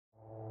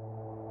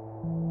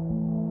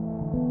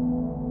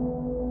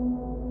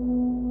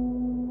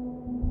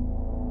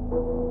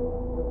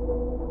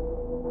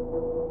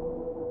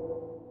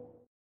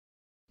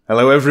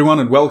Hello everyone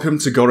and welcome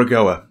to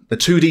Gorogoa, a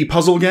 2D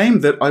puzzle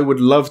game that I would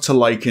love to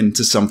liken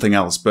to something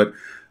else, but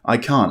I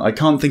can't. I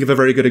can't think of a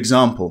very good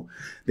example.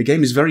 The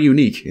game is very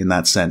unique in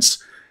that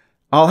sense.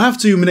 I'll have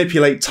to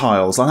manipulate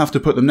tiles, I'll have to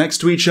put them next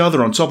to each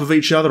other, on top of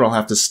each other, I'll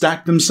have to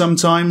stack them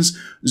sometimes,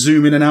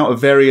 zoom in and out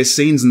of various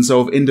scenes and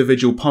solve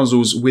individual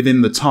puzzles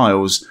within the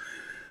tiles.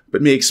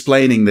 But me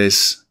explaining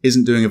this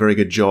isn't doing a very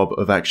good job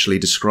of actually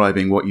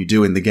describing what you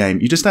do in the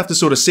game. You just have to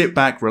sort of sit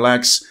back,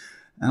 relax,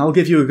 and I'll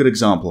give you a good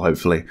example,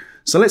 hopefully.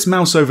 So let's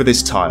mouse over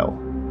this tile.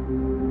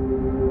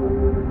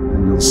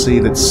 And you'll see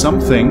that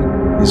something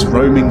is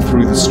roaming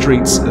through the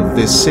streets of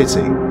this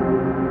city.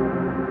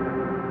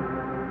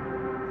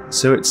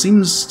 So it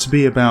seems to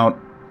be about,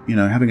 you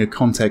know, having a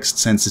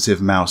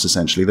context-sensitive mouse,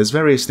 essentially. There's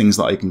various things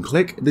that I can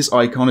click. This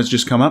icon has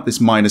just come up,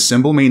 this minus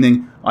symbol,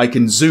 meaning I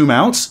can zoom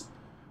out.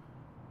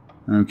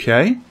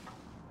 Okay.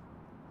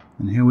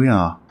 And here we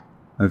are.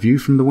 A view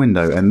from the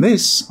window. And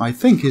this, I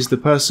think, is the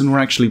person we're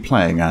actually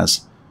playing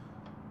as.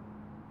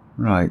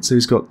 Right, so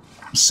he's got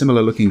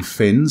similar looking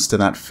fins to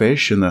that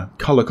fish and the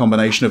colour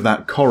combination of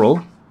that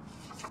coral.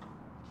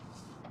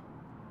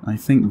 I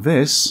think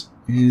this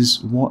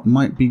is what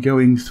might be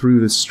going through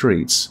the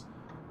streets.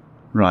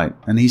 Right,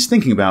 and he's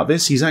thinking about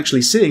this, he's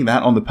actually seeing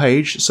that on the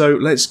page, so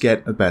let's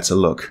get a better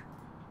look.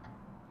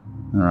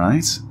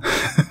 Alright.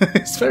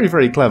 It's very,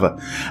 very clever.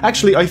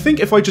 Actually, I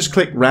think if I just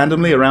click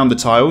randomly around the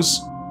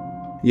tiles,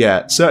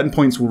 yeah, certain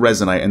points will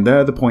resonate, and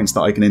they're the points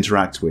that I can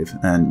interact with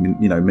and,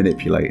 you know,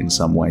 manipulate in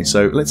some way.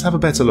 So let's have a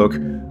better look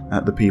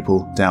at the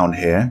people down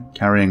here,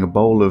 carrying a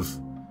bowl of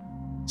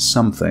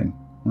something.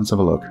 Let's have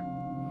a look.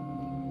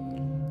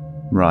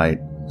 Right.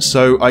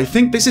 So I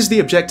think this is the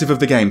objective of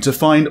the game, to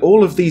find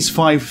all of these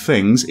 5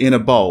 things in a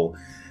bowl.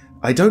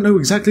 I don't know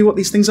exactly what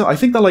these things are. I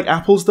think they're like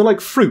apples. They're like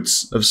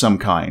fruits of some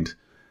kind.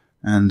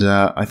 And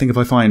I think if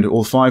I find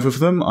all 5 of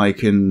them, I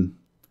can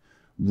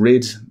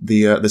rid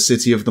the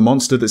city of the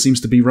monster that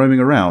seems to be roaming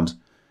around.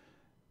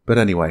 But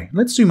anyway,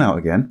 let's zoom out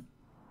again.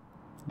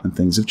 And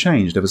things have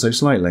changed ever so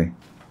slightly.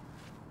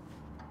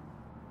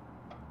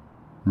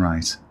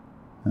 Right.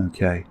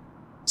 Okay.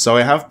 So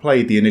I have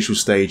played the initial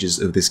stages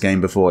of this game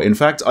before. In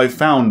fact, I've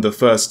found the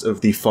first of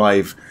the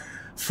 5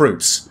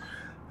 fruits.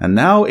 And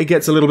now it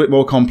gets a little bit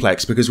more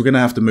complex because we're going to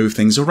have to move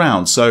things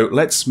around. So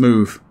let's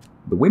move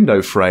the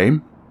window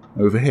frame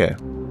over here.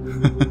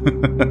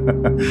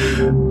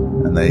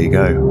 And there you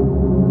go.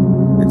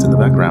 It's in the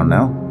background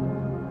now.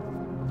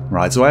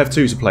 Right, so I have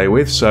 2 to play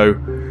with, so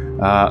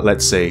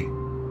let's see.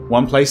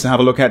 One place to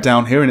have a look at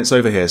down here, and it's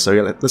over here. So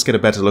yeah, let's get a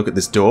better look at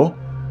this door.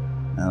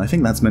 And I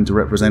think that's meant to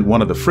represent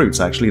one of the fruits,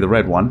 actually, the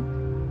red one.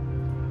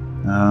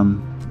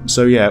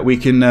 So yeah, we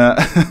can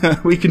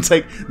we can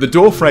take the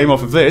door frame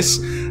off of this,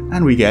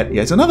 and we get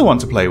yet another one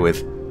to play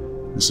with.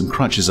 There's some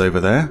crutches over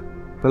there,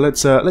 but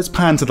let's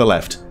pan to the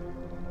left.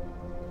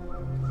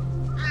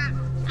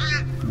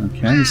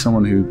 Okay,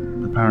 someone who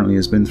apparently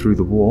has been through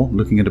the wall,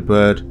 looking at a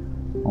bird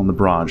on the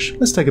branch.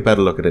 Let's take a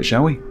better look at it,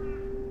 shall we?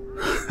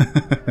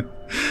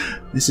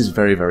 This is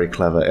very, very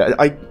clever.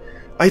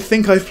 I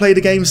think I've played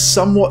a game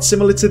somewhat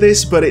similar to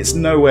this, but it's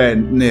nowhere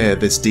near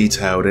this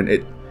detailed, and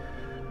it...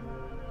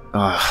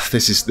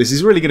 this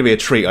is really going to be a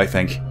treat, I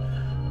think.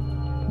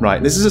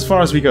 Right, this is as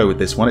far as we go with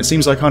this one. It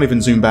seems I can't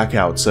even zoom back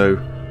out, so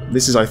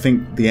this is, I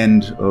think, the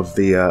end of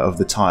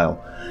the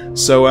tile.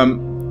 So,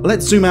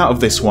 let's zoom out of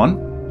this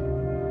one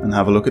and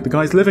have a look at the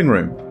guy's living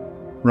room.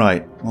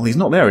 Right, well, he's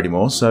not there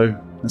anymore, so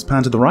let's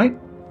pan to the right.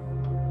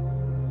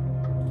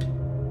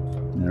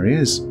 There he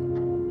is.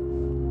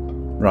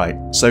 Right,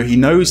 so he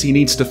knows he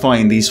needs to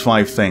find these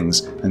 5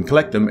 things and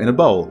collect them in a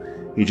bowl.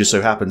 He just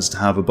so happens to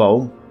have a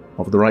bowl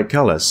of the right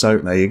colour, so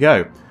there you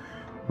go.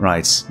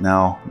 Right,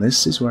 now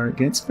this is where it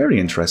gets very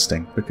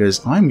interesting, because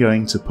I'm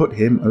going to put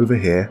him over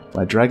here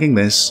by dragging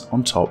this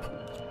on top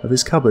of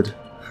his cupboard.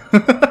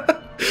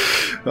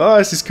 Oh,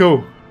 this is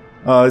cool.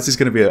 Oh, this is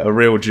going to be a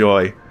real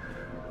joy.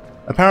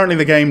 Apparently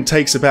the game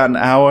takes about an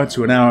hour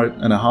to an hour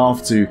and a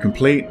half to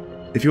complete.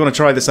 If you want to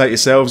try this out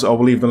yourselves, I'll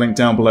leave the link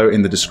down below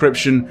in the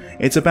description.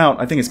 It's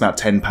about, I think it's about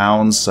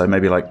 £10, so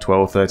maybe like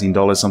 $12,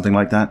 $13, something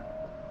like that.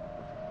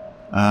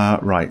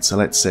 Right, so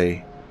let's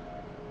see.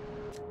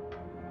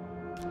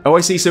 Oh,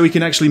 I see, so we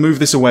can actually move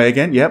this away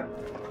again, yep.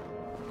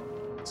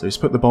 So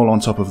just put the bowl on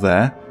top of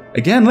there.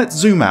 Again, let's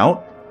zoom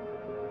out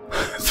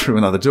through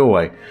another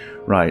doorway.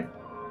 Right.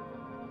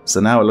 So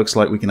now it looks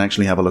like we can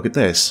actually have a look at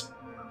this.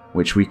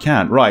 Which we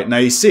can. Right, now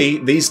you see,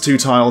 these 2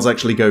 tiles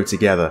actually go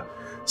together.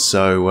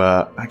 So,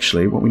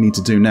 actually, what we need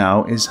to do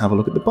now is have a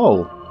look at the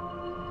bowl.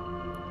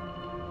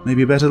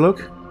 Maybe a better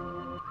look?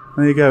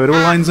 There you go, it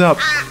all lines up.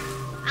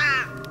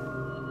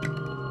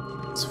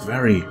 It's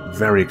very,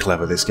 very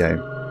clever, this game.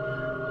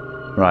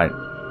 Right.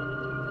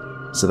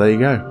 So there you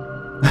go.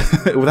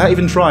 Without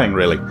even trying,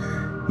 really.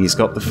 He's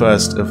got the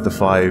first of the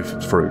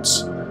 5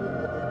 fruits.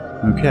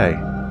 Okay.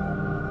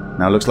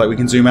 Now it looks like we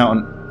can zoom out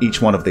on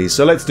each one of these,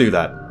 so let's do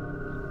that.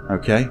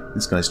 Okay,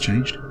 this guy's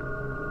changed.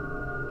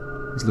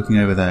 He's looking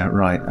over there.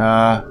 Right.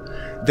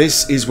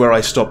 This is where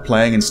I stopped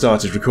playing and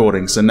started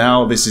recording. So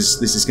now this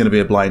is going to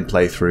be a blind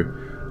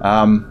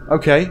playthrough.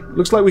 Okay,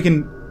 looks like we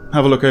can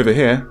have a look over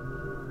here.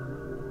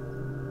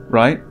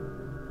 Right.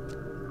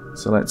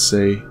 So let's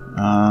see.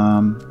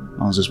 I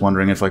was just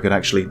wondering if I could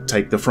actually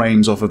take the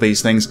frames off of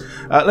these things.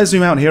 Let's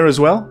zoom out here as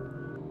well.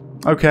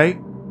 Okay.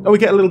 Oh, we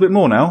get a little bit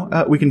more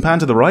now. We can pan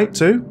to the right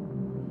too?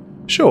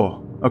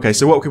 Sure. Okay,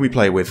 so what can we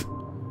play with?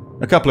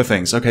 A couple of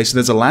things. Okay, so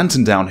there's a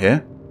lantern down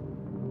here.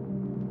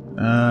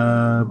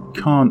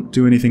 Can't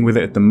do anything with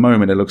it at the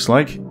moment, it looks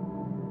like.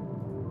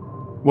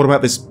 What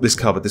about this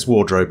cupboard, this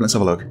wardrobe? Let's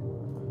have a look.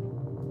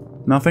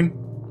 Nothing?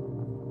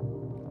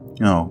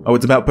 Oh. Oh,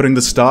 it's about putting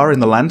the star in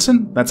the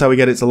lantern? That's how we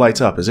get it to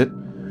light up, is it?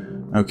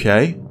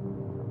 Okay.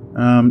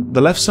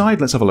 The left side?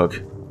 Let's have a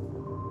look.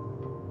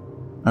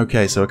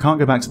 Okay, so I can't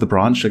go back to the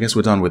branch. I guess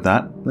we're done with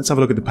that. Let's have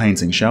a look at the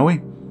painting, shall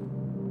we?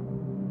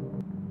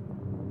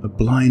 A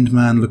blind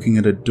man looking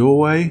at a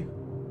doorway.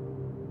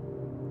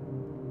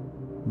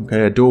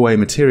 Okay, a doorway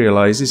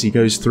materializes. He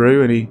goes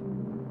through and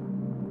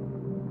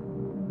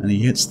he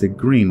hits the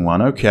green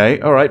one.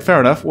 Okay, alright, fair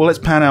enough. Well, let's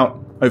pan out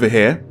over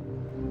here.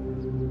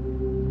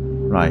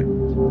 Right.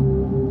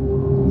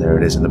 There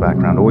it is in the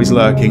background, always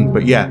lurking.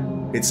 But yeah,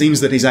 it seems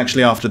that he's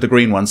actually after the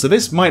green one. So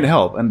this might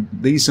help. And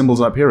these symbols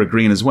up here are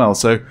green as well,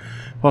 so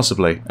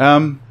possibly.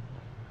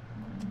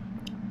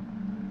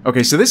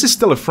 Okay, so this is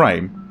still a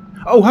frame.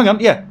 Oh, hang on,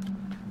 yeah.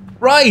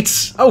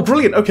 Right! Oh,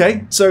 brilliant,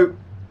 okay. So,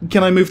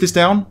 can I move this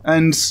down?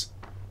 And...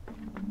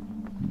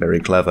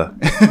 very clever.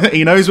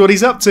 He knows what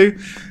he's up to.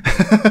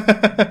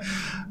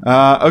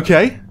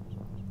 Okay.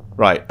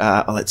 Right,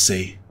 let's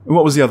see.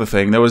 What was the other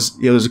thing? There was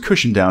a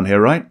cushion down here,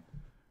 right?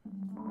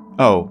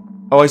 Oh.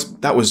 Oh,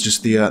 that was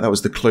just the, that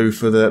was the clue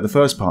for the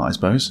first part, I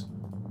suppose.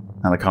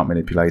 And I can't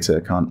manipulate it,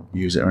 I can't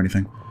use it or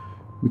anything.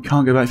 We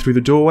can't go back through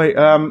the doorway.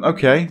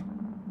 Okay.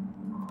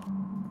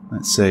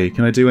 Let's see,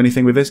 can I do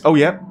anything with this? Oh,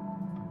 yeah.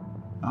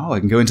 Oh,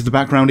 I can go into the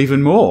background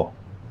even more.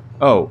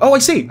 Oh. Oh, I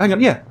see! Hang on,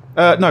 yeah.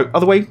 No,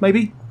 other way,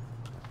 maybe?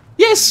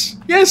 Yes!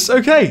 Yes,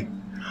 okay.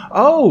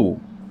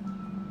 Oh.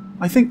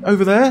 I think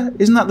over there,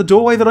 isn't that the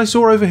doorway that I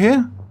saw over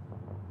here?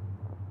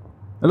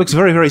 It looks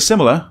very, very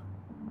similar.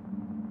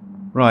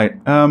 Right,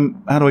 how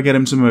do I get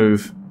him to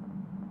move?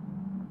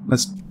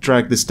 Let's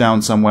drag this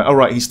down somewhere. Oh,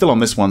 right, he's still on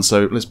this one,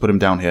 so let's put him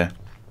down here.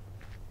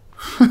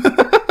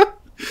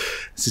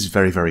 This is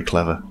very, very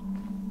clever.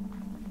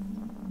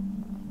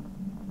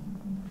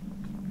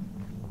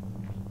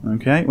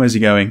 Okay, where's he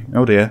going?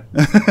 Oh dear.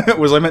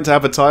 Was I meant to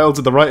have a tile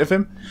to the right of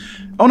him?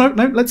 Oh no,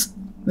 no, let's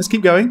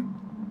keep going.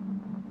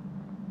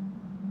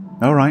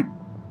 Alright.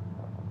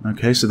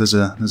 Okay, so there's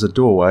a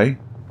doorway.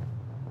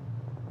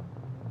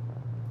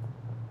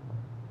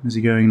 Where's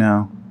he going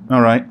now?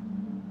 Alright.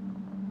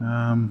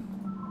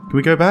 Can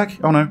we go back?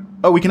 Oh no.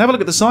 Oh, we can have a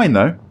look at the sign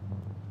though.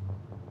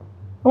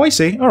 Oh, I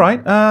see.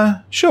 Alright,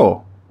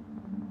 sure.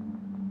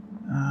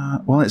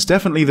 Well, it's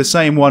definitely the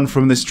same one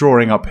from this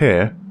drawing up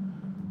here.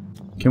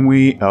 Can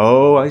we...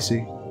 oh, I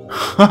see.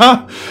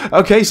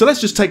 Okay, so let's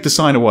just take the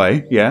sign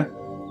away. Yeah.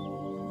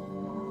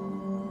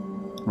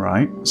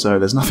 Right, so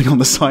there's nothing on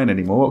the sign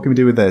anymore. What can we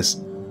do with this?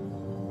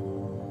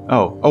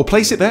 Oh. Oh,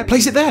 place it there.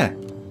 Place it there.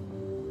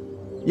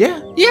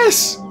 Yeah.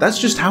 Yes! That's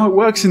just how it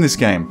works in this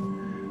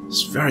game.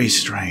 It's very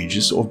strange.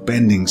 Just sort of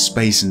bending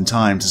space and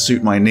time to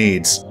suit my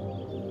needs.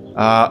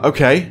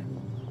 Okay.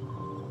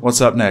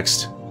 What's up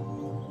next?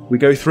 We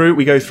go through.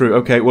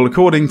 Okay, well,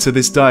 according to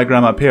this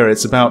diagram up here,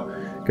 it's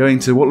about going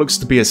to what looks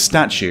to be a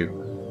statue.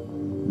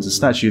 There's a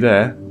statue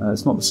there.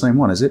 It's not the same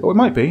one, is it? Oh, it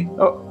might be.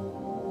 Oh.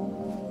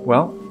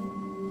 Well.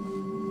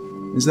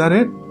 Is that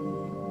it?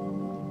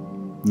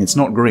 It's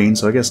not green,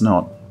 so I guess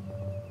not.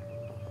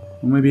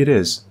 Well, maybe it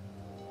is.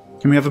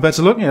 Can we have a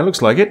better look? Yeah, it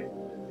looks like it.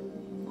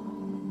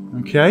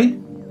 Okay.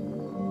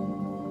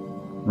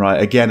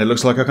 Right, again, it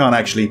looks like I can't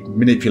actually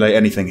manipulate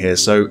anything here,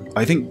 so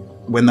I think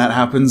when that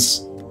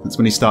happens, that's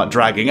when you start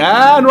dragging.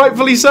 And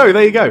rightfully so,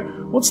 there you go.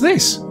 What's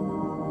this?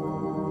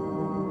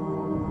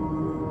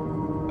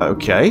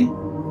 Okay.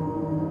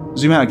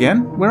 Zoom out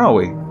again. Where are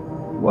we?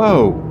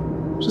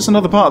 Whoa. Is this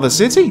another part of the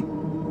city?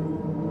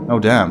 Oh,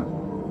 damn.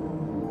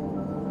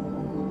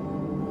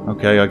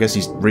 Okay, I guess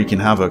he's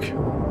wreaking havoc.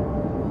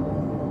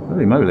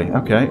 Holy moly.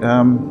 Okay,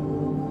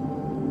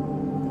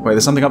 wait,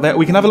 there's something up there.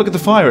 We can have a look at the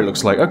fire, it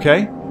looks like.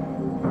 Okay.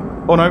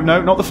 Oh, no,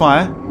 no, not the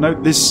fire. No,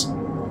 this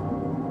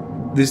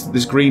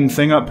green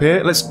thing up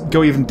here. Let's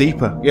go even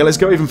deeper. Yeah, let's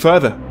go even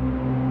further.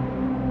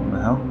 What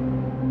the hell?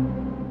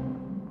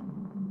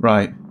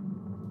 Right.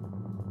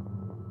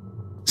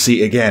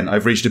 See, again,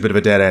 I've reached a bit of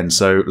a dead end,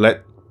 so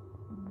let...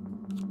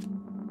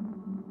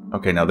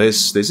 okay, now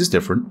this is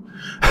different.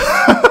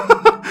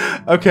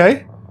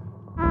 Okay.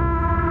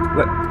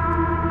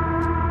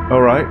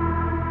 Alright.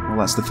 Well,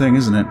 that's the thing,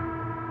 isn't it?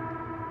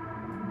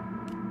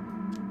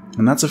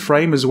 And that's a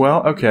frame as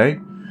well? Okay.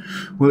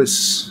 Well,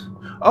 it's...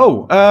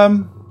 oh,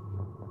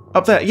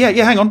 up there. Yeah,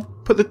 hang on.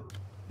 Put the...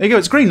 there you go,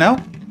 it's green now.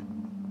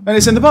 And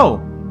it's in the bowl.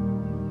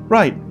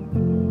 Right.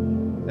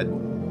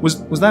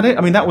 Was that it?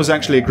 I mean, that was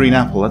actually a green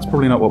apple. That's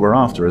probably not what we're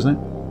after, is it?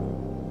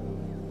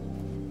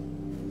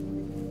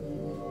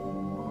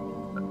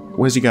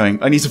 Where's he going?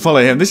 I need to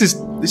follow him. This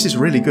is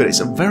really good. It's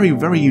a very,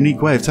 very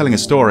unique way of telling a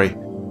story.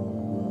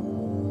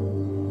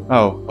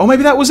 Oh. Oh,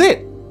 maybe that was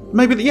it!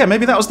 Maybe, yeah,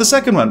 maybe that was the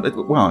second one.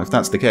 Well, if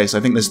that's the case, I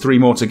think there's 3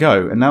 more to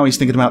go. And now he's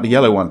thinking about the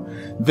yellow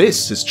one.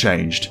 This has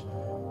changed.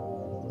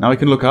 Now we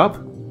can look up.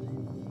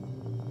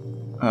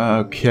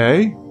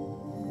 Okay.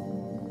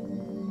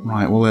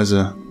 Right, well, there's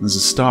a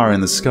star in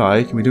the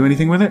sky. Can we do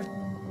anything with it?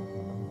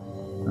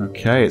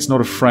 Okay, it's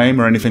not a frame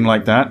or anything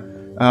like that.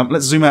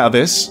 Let's zoom out of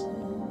this.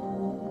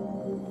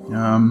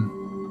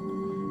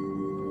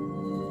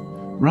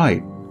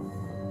 Right.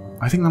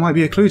 I think there might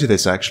be a clue to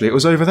this, actually. It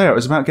was over there. It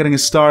was about getting a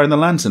star in the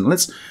lantern.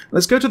 Let's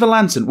go to the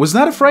lantern. Was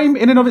that a frame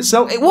in and of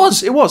itself? It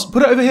was! It was!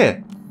 Put it over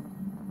here.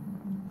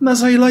 And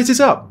that's how you light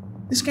it up.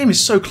 This game is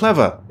so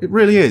clever. It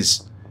really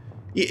is.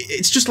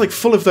 It's just like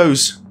full of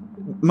those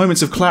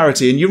moments of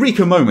clarity and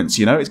eureka moments,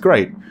 you know? It's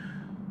great.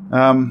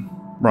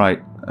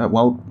 Right.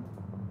 Well,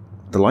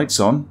 the light's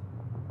on.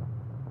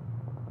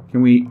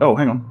 Can we... Oh,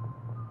 hang on.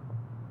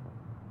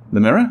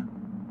 The mirror?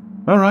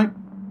 Alright.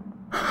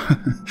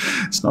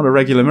 It's not a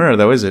regular mirror,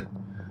 though, is it?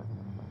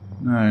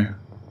 No.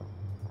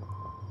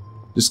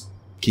 Just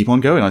keep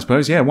on going, I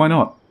suppose. Yeah, why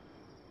not?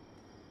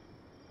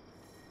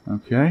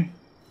 Okay.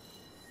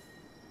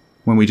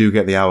 When we do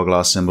get the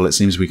hourglass symbol, it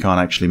seems we can't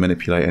actually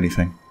manipulate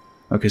anything.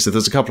 Okay, so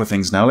there's a couple of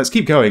things now. Let's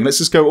keep going. Let's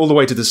just go all the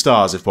way to the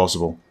stars, if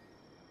possible.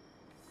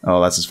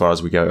 Oh, that's as far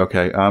as we go.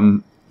 Okay,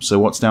 so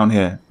what's down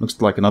here? Looks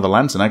like another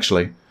lantern,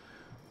 actually.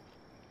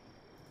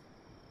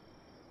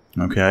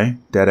 Okay,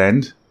 dead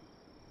end.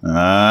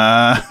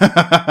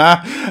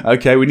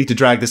 Okay, we need to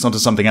drag this onto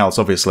something else,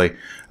 obviously.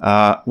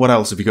 What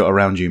else have you got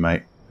around you,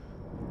 mate?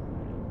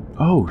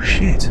 Oh,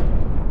 shit.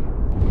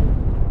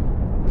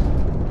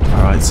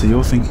 Alright, so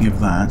you're thinking of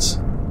that.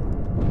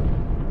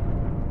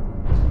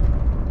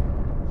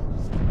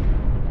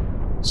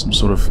 Some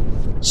sort of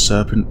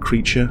serpent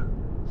creature.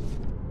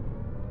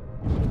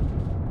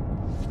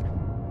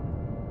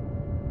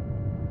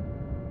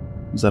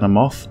 Is that a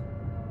moth?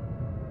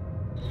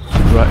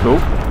 Right, oh.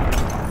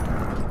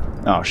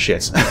 Oh,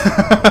 shit.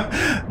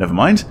 Never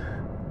mind.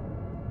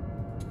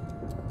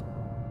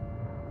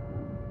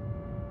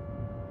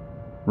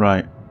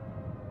 Right.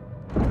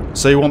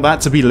 So you want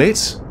that to be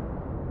lit?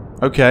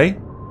 Okay.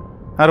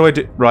 How do I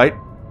do... Right.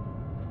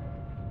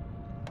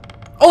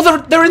 Oh,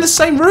 they're in the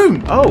same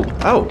room! Oh,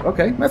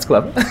 okay. That's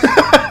clever.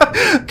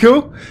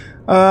 Cool.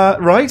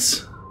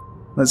 Right.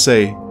 Let's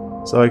see.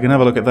 So I can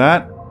have a look at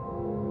that.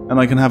 And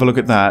I can have a look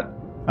at that.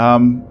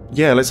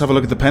 Yeah, let's have a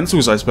look at the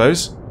pencils, I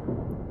suppose.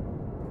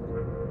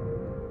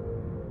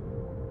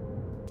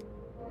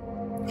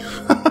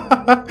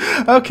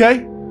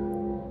 Okay.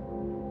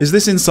 Is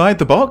this inside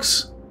the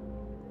box?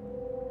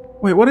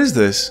 Wait, what is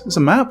this? It's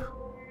a map?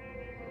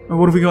 Oh,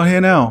 what have we got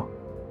here now?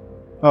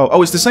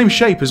 Oh, it's the same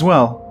shape as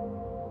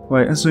well.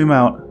 Wait, let's zoom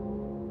out.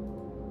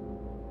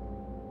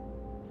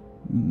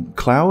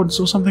 Clouds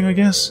or something, I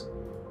guess?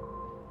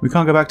 We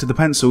can't go back to the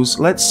pencils.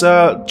 Let's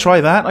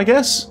try that, I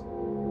guess?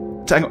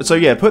 So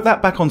yeah, put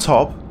that back on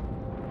top.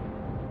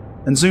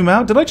 And zoom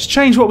out. Did I just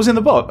change what was in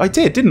the box? I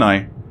did, didn't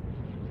I?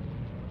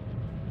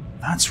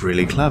 That's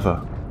really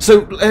clever.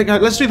 So,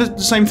 let's do the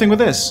same thing with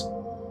this.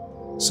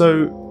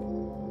 So...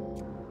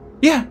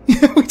 Yeah,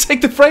 we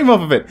take the frame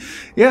off of it.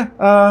 Yeah,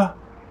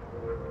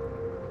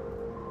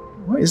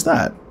 what is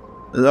that?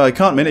 I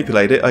can't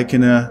manipulate it. I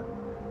can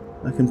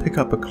pick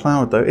up a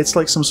cloud, though. It's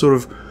like some sort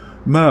of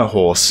mer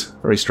horse.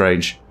 Very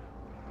strange.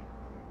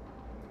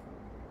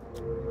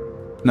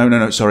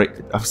 No, sorry.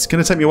 It's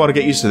going to take me a while to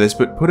get used to this,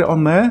 but put it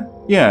on there?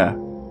 Yeah.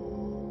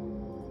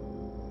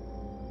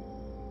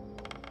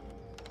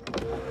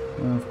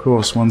 Of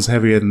course, one's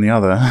heavier than the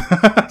other.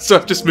 So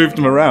I've just moved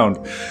them around.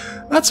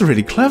 That's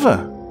really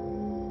clever.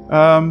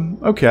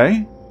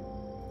 Okay.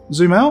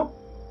 Zoom out.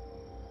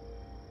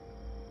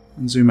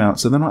 And zoom out.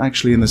 So they're not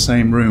actually in the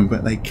same room,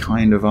 but they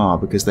kind of are,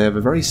 because they have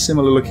a very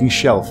similar looking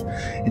shelf.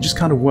 It just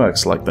kind of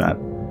works like that.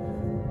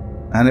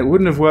 And it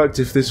wouldn't have worked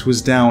if this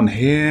was down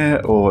here,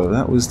 or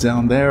that was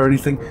down there or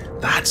anything.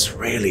 That's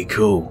really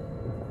cool.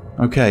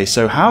 Okay,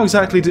 so how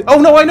exactly do... Oh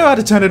no, I know how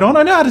to turn it on!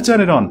 I know how to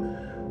turn it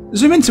on!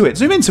 Zoom into it!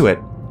 Zoom into it!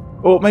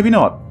 Or maybe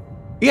not.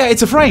 Yeah,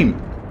 it's a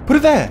frame! Put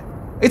it there!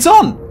 It's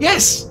on!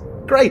 Yes!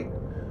 Great!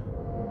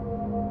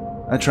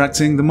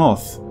 Attracting the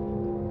moth.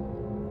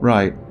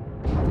 Right.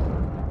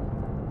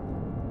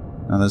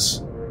 Now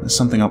there's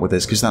something up with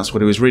this, because that's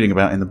what he was reading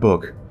about in the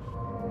book.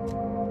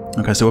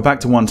 Okay, so we're back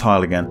to one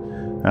tile again.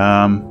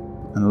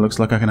 And it looks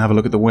like I can have a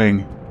look at the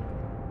wing.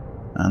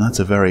 And that's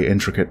a very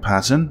intricate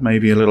pattern.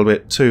 Maybe a little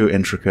bit too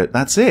intricate.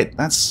 That's it!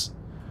 That's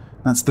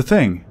the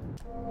thing.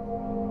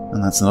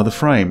 And that's another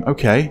frame.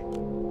 Okay.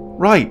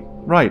 Right.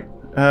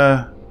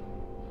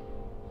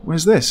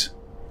 Where's this?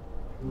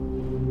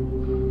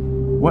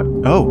 What?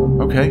 Oh,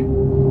 okay.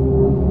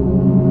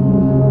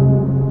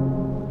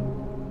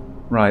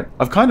 Right.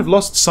 I've kind of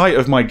lost sight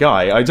of my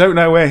guy. I don't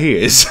know where he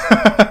is.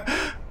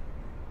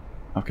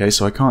 Okay,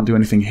 so I can't do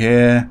anything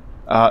here.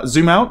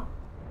 Zoom out.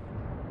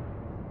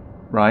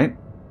 Right.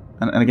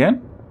 And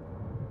again?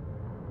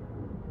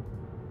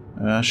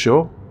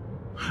 Sure.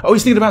 Oh,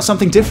 he's thinking about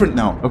something different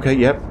now. Okay,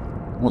 yep.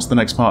 What's the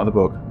next part of the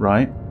book?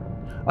 Right.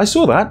 I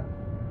saw that.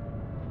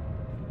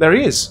 There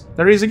he is.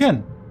 There he is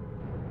again.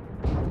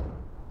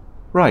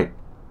 Right.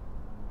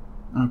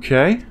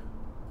 Okay.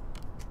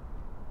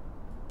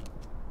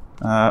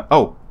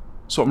 Oh.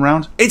 Swap them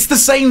around. It's the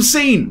same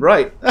scene!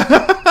 Right.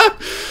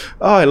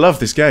 Oh, I love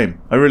this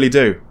game. I really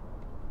do.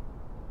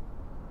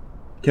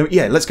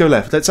 Yeah, let's go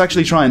left. Let's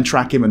actually try and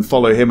track him and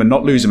follow him and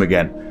not lose him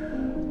again.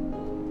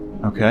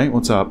 Okay,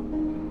 what's up? I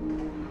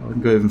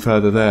can go even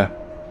further there.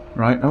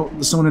 Right. Oh,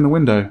 there's someone in the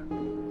window.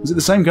 Is it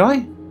the same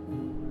guy?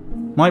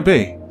 Might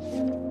be.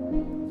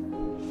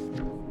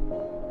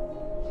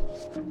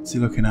 What's he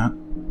looking at?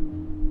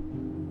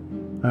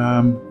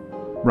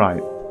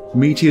 Right.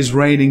 Meteors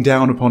raining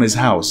down upon his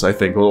house, I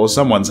think, or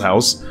someone's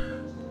house.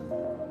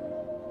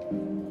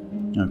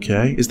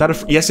 Okay, is that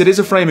a... Yes, it is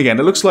a frame again.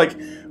 It looks like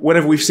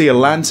whenever we see a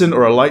lantern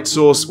or a light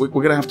source, we're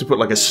going to have to put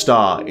like a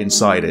star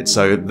inside it.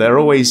 So they're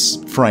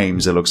always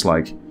frames, it looks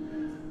like.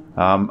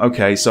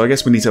 Okay, so I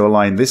guess we need to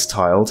align this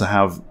tile to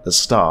have a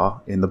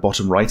star in the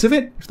bottom right of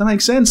it, if that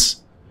makes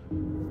sense.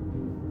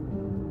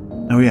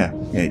 Oh yeah,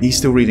 he's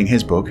still reading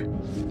his book.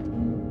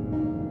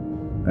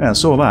 Yeah, I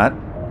saw that.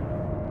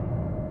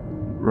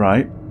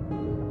 Right.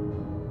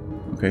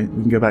 Okay,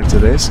 we can go back to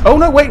this. Oh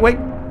no, wait!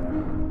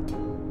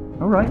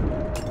 Alright.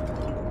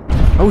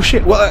 Oh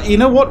shit, well, you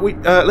know what?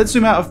 Let's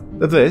zoom out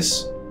of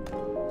this.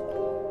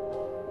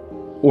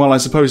 Well, I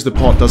suppose the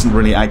pot doesn't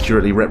really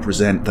accurately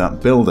represent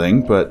that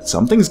building, but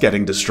something's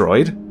getting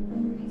destroyed.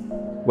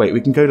 Wait,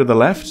 we can go to the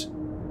left?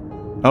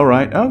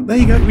 Alright, oh, there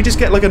you go. We just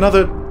get like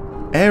another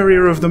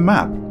area of the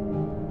map.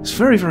 It's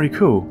very, very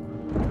cool.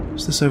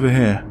 What's this over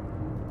here?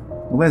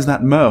 Well, there's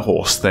that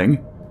Merhorse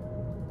thing.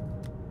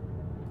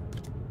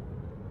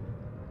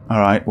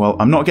 Alright, well,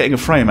 I'm not getting a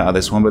frame out of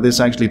this one, but this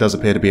actually does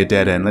appear to be a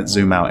dead end. Let's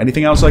zoom out.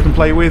 Anything else I can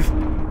play with?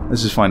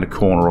 Let's just find a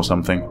corner or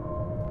something.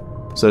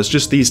 So it's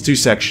just these two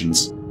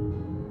sections.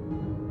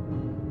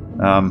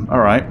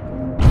 Alright.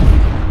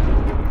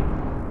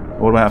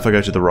 What about if I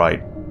go to the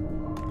right?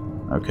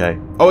 Okay.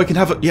 Oh, I can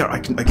have a... Yeah, I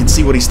can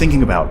see what he's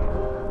thinking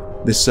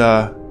about. This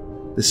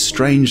this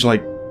strange,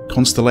 like,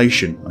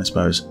 constellation, I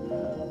suppose.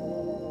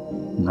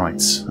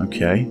 Right,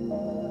 okay.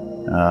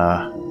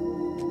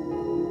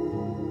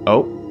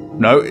 Oh.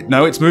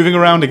 No, it's moving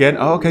around again.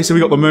 Oh, okay, so we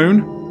got the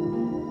moon.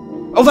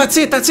 Oh, that's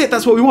it,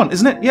 that's what we want,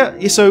 isn't it?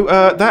 Yeah, so,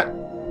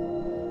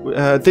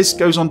 this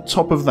goes on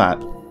top of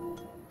that.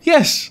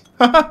 Yes!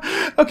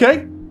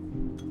 Okay.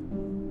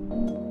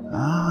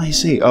 Ah, I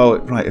see. Oh,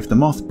 right, if the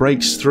moth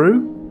breaks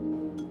through...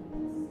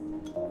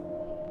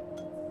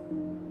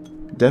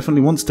 It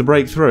definitely wants to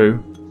break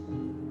through.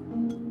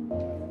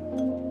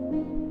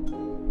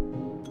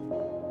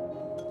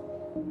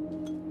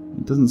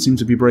 It doesn't seem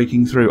to be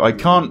breaking through. I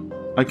can't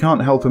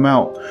help him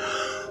out.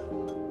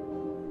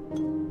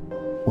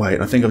 Wait,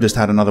 I think I've just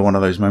had another one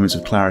of those moments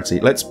of clarity.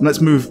 Let's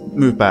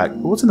move back.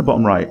 What's in the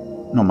bottom right?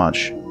 Not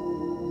much.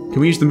 Can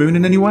we use the moon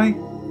in any way?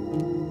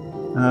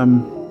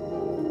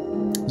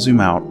 Zoom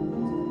out.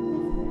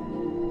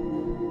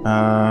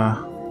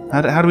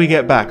 How do we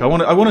get back? I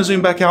want to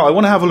zoom back out. I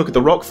want to have a look at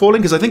the rock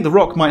falling, because I think the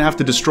rock might have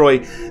to destroy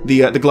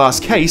the glass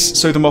case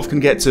so the moth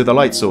can get to the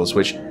light source,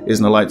 which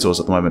isn't a light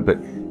source at the moment,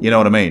 but you know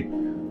what I mean.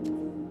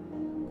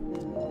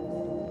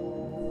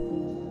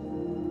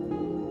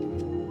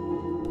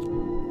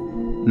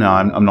 No,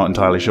 I'm not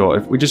entirely sure.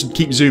 If we just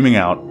keep zooming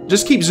out.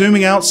 Just keep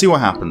zooming out, see what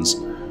happens.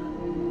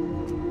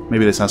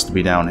 Maybe this has to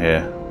be down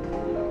here.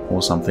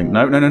 Or something.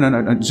 No.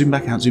 Zoom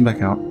back out, zoom back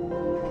out.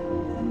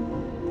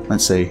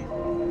 Let's see.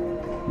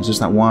 It's just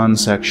that one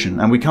section.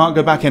 And we can't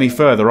go back any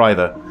further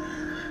either.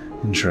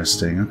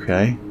 Interesting,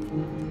 okay.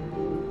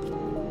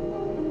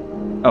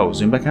 Oh,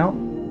 zoom back out?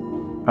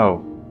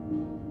 Oh.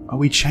 Oh,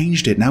 we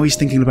changed it. Now he's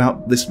thinking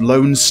about this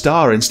lone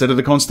star instead of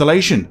the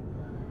constellation.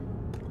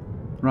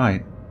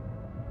 Right.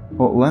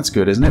 Well, that's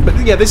good, isn't it? But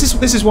yeah, this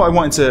is what I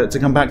wanted to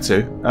come back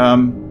to.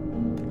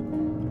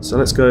 So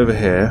let's go over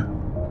here.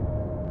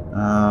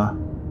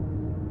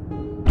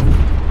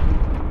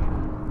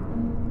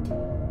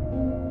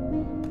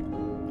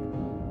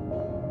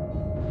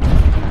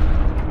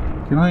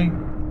 Can I?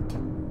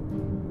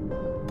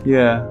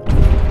 Yeah.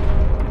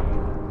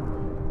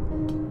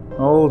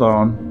 Hold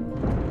on.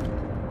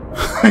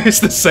 It's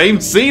the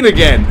same scene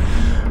again!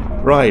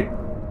 Right.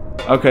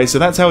 Okay, so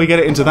that's how we get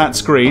it into that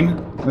screen.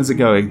 Where's it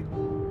going?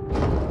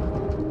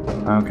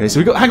 Okay, so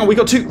we got... Hang on, we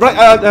got two... Right,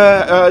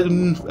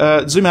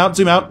 zoom out.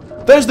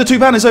 There's the two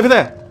banners over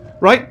there.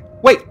 Right?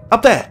 Wait,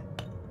 up there.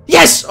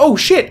 Yes! Oh,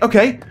 shit,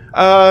 okay.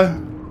 No,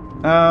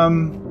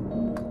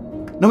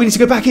 we need to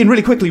go back in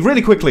really quickly,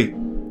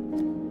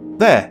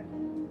 There.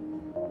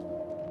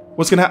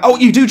 What's gonna happen? Oh,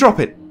 you do drop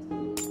it.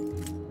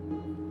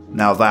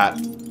 Now that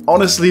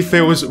honestly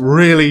feels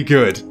really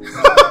good.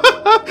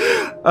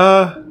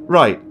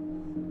 Right.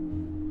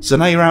 So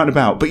now you're out and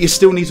about, but you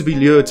still need to be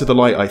lured to the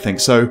light, I think.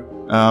 So,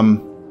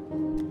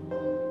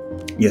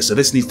 yeah, so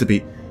this needs to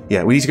be...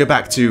 Yeah, we need to go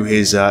back to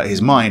his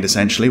mind,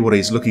 essentially, what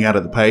he's looking at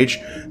the page.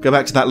 Go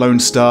back to that lone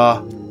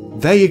star.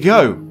 There you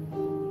go.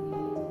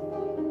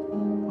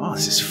 Oh,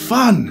 this is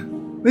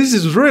fun. This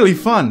is really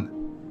fun.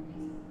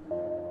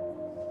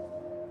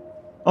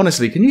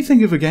 Honestly, can you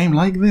think of a game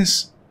like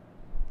this?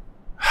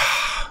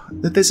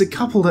 There's a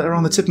couple that are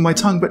on the tip of my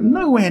tongue, but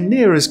nowhere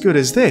near as good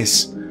as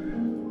this.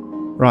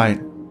 Right.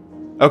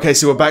 Okay,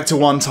 so we're back to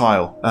one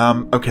tile.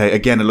 Okay,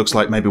 again, it looks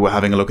like maybe we're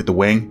having a look at the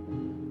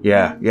wing.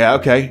 Yeah,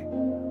 okay.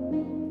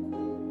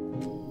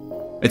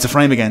 It's a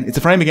frame again. It's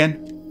a frame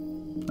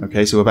again.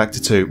 Okay, so we're back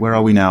to 2. Where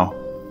are we now?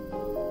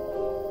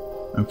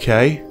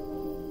 Okay.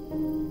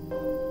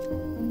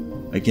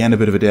 Again, a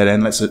bit of a dead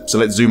end. So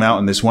let's zoom out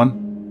on this one.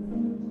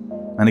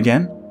 And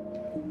again.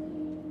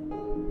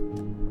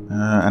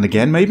 And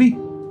again, maybe?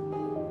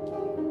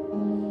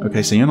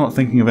 Okay, so you're not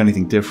thinking of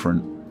anything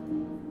different.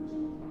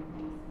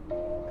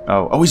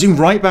 Oh, we zoom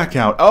right back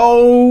out.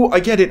 Oh, I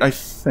get it, I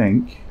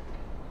think.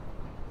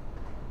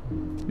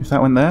 If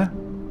that went there?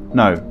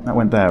 No, that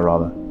went there,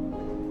 rather.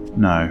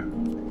 No.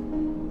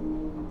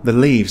 The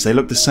leaves, they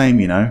look the same,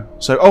 you know.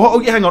 So, oh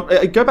yeah, hang on.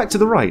 Go back to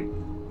the right.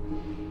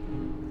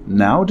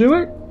 Now do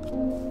it?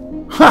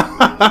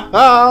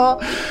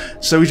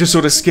 So we just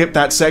sort of skipped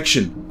that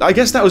section. I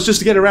guess that was just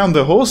to get around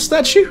the horse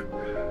statue?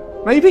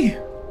 Maybe?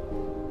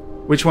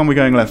 Which one are we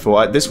going left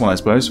for? This one, I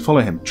suppose.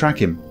 Follow him.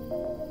 Track him.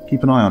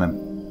 Keep an eye on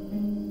him.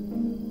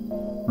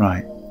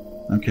 Right.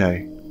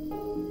 Okay.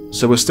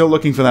 So we're still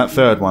looking for that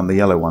third one, the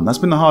yellow one. That's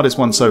been the hardest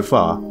one so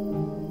far.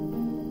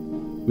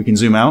 We can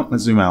zoom out.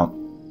 Let's zoom out.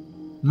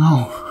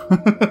 No.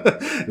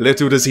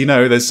 Little does he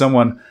know there's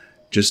someone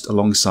just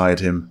alongside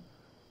him.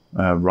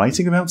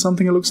 Writing about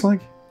something, it looks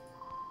like.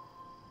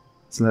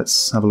 So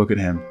let's have a look at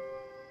him.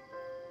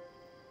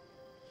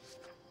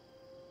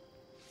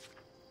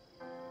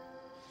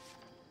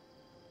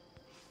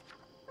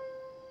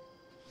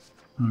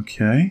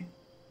 Okay.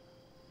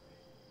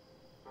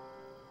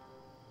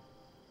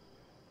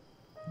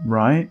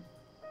 Right.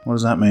 What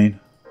does that mean?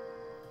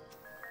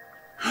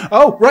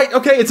 Oh, right,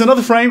 okay, it's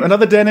another frame.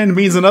 Another dead end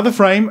means another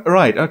frame.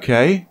 Right,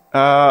 okay.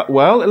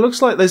 Well, it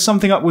looks like there's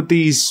something up with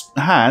these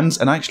hands.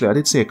 And actually, I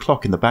did see a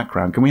clock in the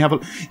background. Can we have a...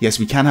 Yes,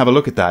 we can have a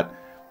look at that.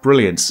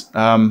 Brilliant.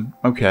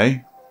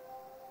 Okay.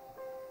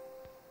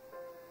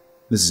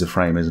 This is a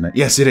frame, isn't it?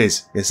 Yes, it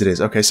is. Yes, it is.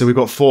 Okay, so we've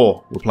got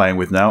 4 we're playing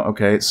with now.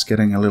 Okay, it's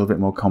getting a little bit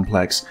more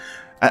complex.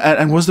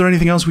 And was there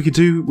anything else we could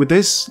do with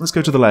this? Let's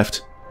go to the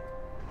left.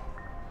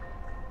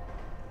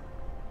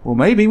 Well,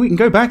 maybe we can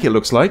go back, it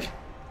looks like.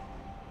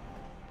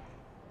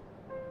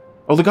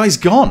 Oh, the guy's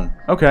gone.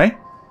 Okay.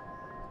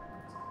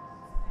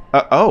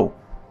 Oh.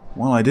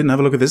 Well, I didn't have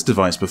a look at this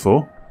device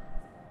before.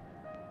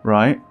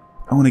 Right.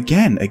 Oh, and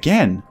again.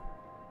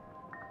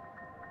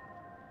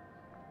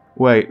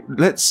 Wait,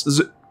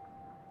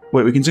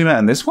 wait, we can zoom out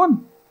on this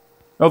one?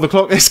 Oh, the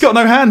clock, it's got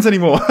no hands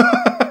anymore.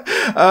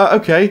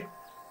 Okay.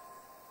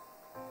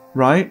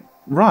 Right.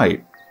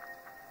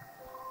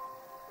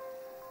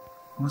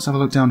 Let's have a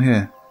look down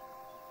here.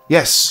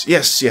 Yes.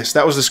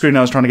 That was the screen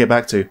I was trying to get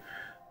back to.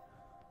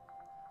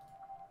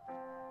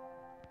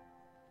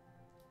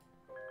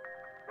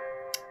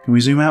 Can we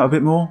zoom out a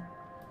bit more?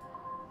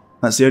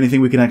 That's the only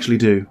thing we can actually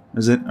do,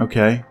 is it?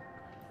 Okay.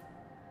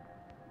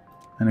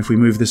 And if we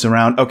move this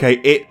around... Okay,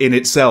 it in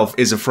itself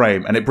is a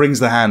frame, and it brings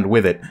the hand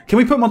with it. Can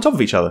we put them on top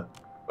of each other?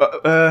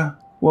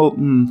 Well,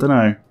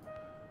 dunno.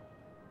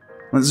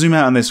 Let's zoom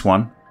out on this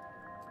one.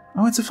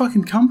 Oh, it's a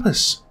fucking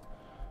compass.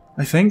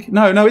 I think.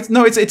 No, it's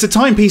a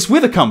timepiece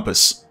with a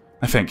compass.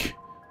 I think.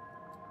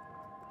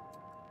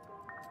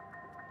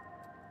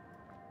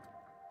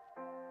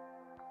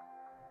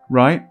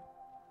 Right.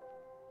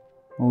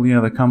 Well,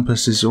 yeah, the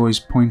compass is always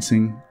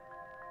pointing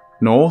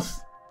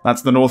north.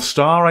 That's the North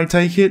Star, I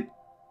take it.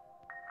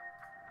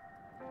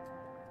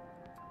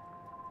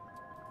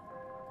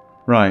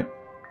 Right.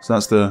 So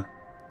that's the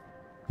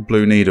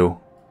blue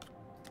needle.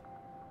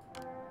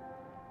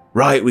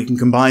 Right, we can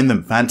combine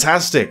them.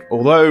 Fantastic.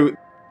 Although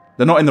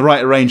they're not in the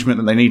right arrangement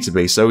that they need to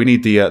be, so we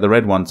need the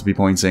red one to be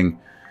pointing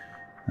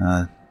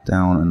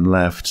down and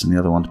left, and the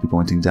other one to be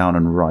pointing down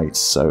and right.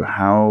 So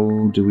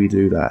how do we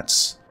do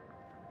that?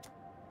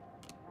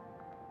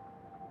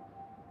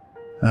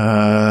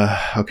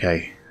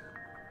 Okay.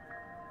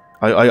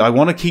 I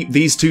want to keep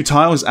these 2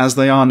 tiles as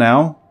they are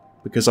now,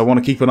 because I want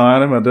to keep an eye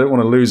on them. I don't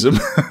want to lose them.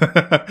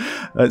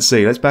 Let's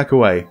see. Let's back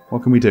away.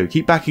 What can we do?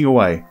 Keep backing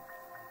away.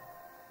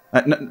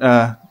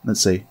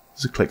 Let's see.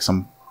 Let's click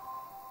some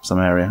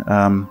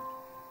area.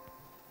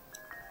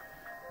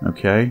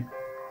 Okay.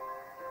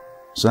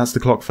 So that's the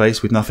clock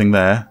face with nothing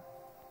there.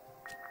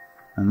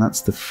 And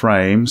that's the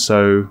frame,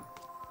 so...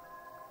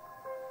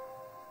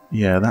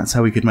 Yeah, that's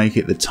how we could make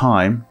it the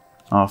time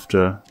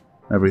after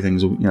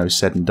everything's, you know,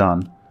 said and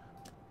done.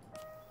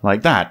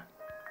 Like that.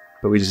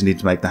 But we just need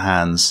to make the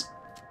hands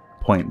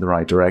point the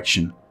right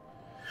direction.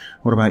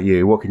 What about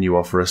you? What can you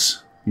offer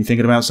us? You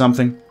thinking about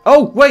something?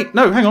 Oh, wait!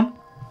 No, hang on!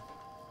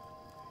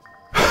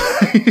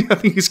 I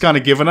think he's kind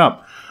of given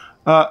up.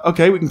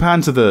 Okay, we can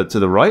pan to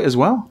the right as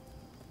well.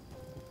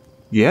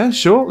 Yeah,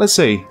 sure. Let's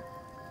see.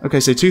 Okay,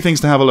 so 2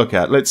 things to have a look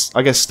at. Let's,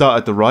 I guess, start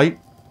at the right.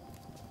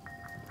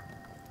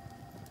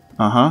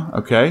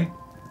 Okay.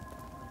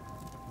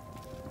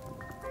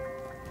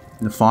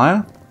 The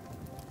fire.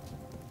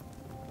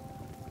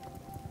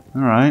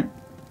 Alright.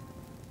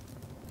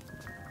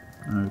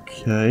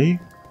 Okay.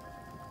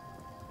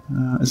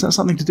 Is that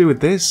something to do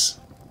with this?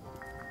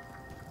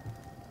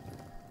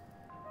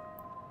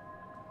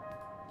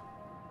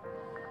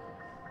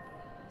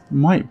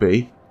 Might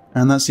be.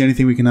 And that's the only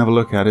thing we can have a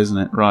look at, isn't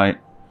it? Right.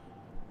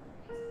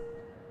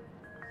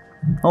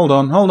 Hold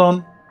on, hold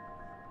on.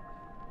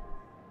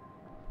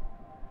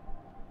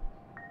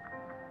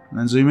 And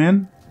then zoom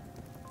in.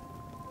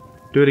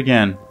 Do it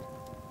again.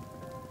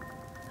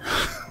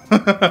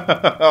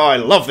 Oh, I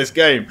love this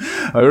game.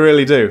 I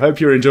really do.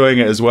 Hope you're enjoying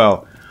it as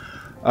well.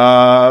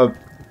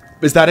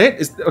 Is that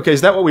it? Okay,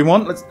 is that what we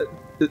want? Let's.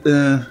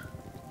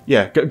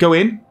 Yeah, go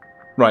in.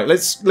 Right.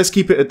 Let's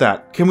keep it at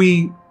that. Can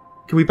we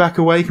back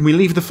away? Can we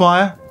leave the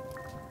fire?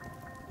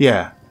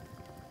 Yeah.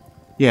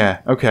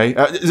 Yeah. Okay.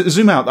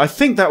 Zoom out. I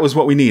think that was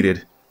what we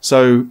needed.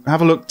 So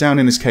have a look down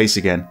in this case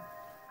again.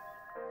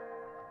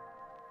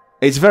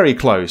 It's very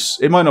close.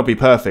 It might not be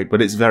perfect,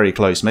 but it's very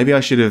close. Maybe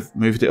I should have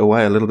moved it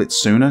away a little bit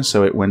sooner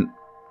so it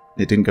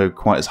didn't go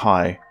quite as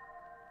high.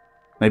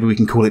 Maybe we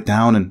can cool it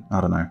down and...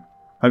 I don't know.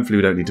 Hopefully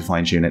we don't need to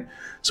fine-tune it.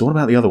 So what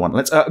about the other one?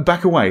 Let's...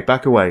 back away,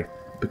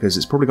 because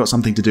it's probably got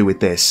something to do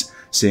with this,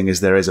 seeing as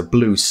there is a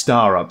blue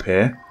star up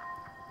here.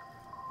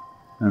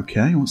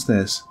 Okay, what's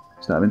this?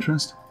 Is that of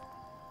interest?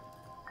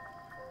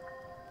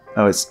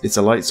 Oh, it's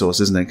a light source,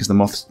 isn't it? Because the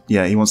moth...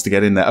 Yeah, he wants to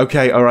get in there.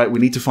 Okay, alright,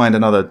 we need to find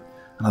another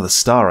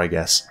star, I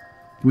guess.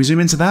 Can we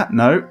zoom into that?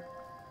 No.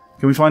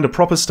 Can we find a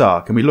proper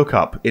star? Can we look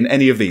up? In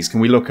any of these,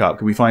 can we look up?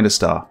 Can we find a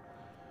star?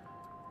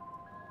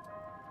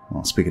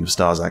 Well, speaking of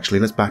stars, actually,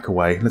 let's back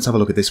away. Let's have a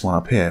look at this one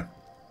up here.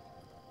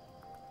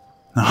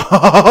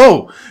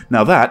 Oh!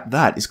 Now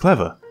that is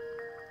clever.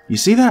 You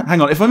see that?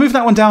 Hang on, if I move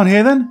that one down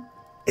here then,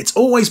 it's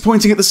always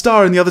pointing at the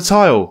star in the other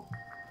tile.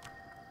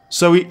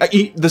 So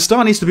the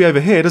star needs to be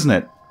over here, doesn't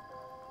it?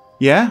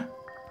 Yeah?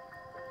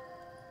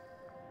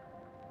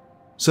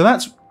 So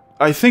that's,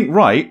 I think,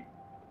 right.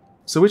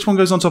 So which one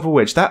goes on top of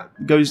which?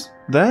 That goes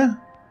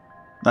there?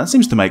 That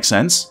seems to make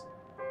sense.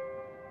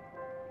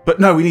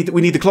 But no, we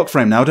need the clock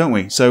frame now, don't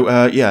we?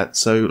 So, yeah,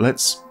 so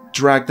let's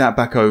drag that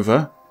back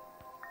over.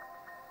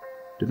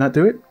 Did that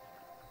do it?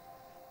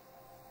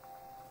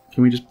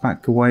 Can we just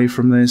back away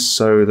from this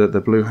so that the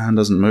blue hand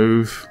doesn't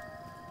move?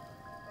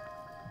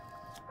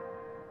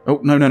 Oh,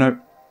 no.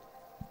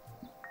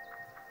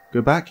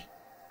 Go back.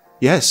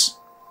 Yes.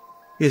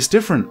 It's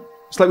different.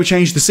 It's like we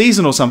changed the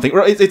season or something.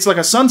 It's like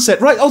a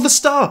sunset. Right, oh, the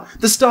star!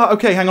 The star!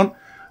 Okay, hang on.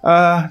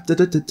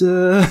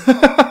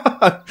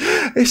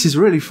 This is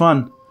really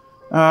fun.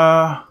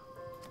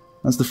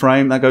 That's the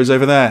frame. That goes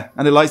over there.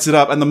 And it lights it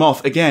up. And the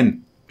moth,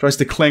 again, tries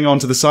to cling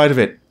onto the side of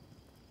it.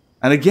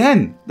 And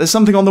again, there's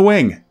something on the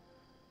wing.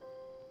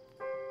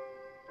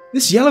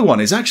 This yellow one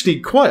is actually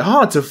quite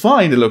hard to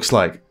find, it looks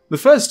like. The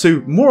first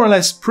two, more or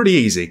less, pretty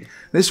easy.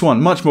 This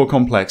one, much more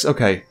complex.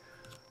 Okay.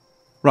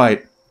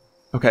 Right.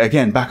 Okay,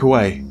 again, back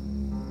away.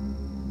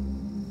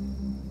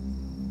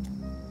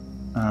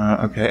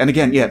 Okay, and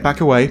again, yeah, back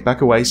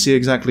away, see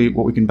exactly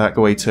what we can back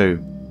away to.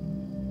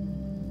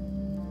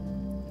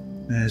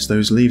 There's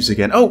those leaves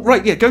again. Oh,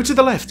 right, yeah, go to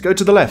the left,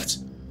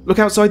 Look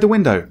outside the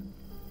window.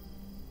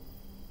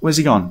 Where's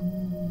he gone?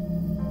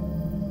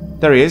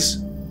 There he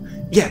is.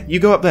 Yeah, you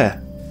go up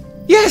there.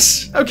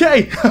 Yes!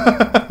 Okay!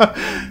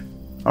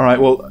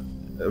 Alright, well,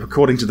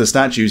 according to the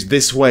statues,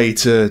 this way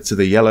to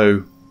the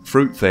yellow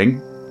fruit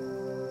thing.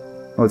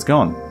 Oh, it's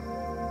gone.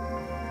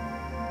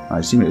 I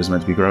assume it was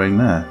meant to be growing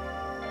there.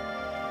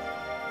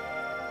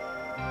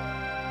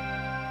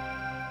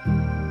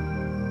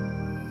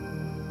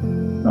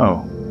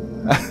 Oh.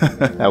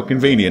 How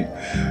convenient.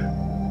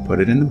 Put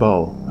it in the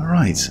bowl.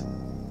 Alright.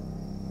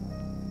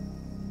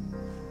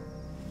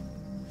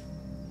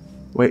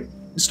 Wait.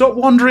 Stop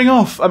wandering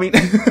off! I mean,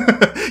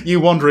 you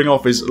wandering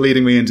off is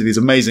leading me into these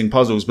amazing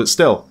puzzles, but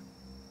still.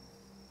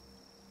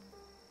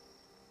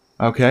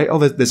 Okay. Oh,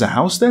 there's a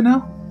house there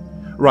now?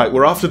 Right,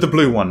 we're after the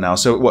blue one now.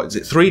 So, what, is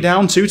it 3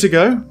 down, 2 to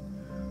go?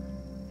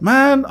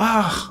 Man,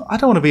 I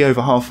don't want to be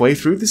over halfway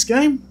through this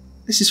game.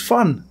 This is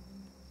fun.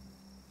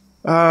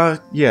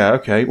 Yeah,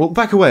 okay. Well,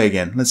 back away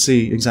again. Let's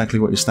see exactly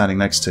what you're standing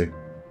next to.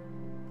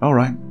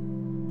 Alright.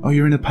 Oh,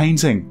 you're in a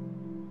painting.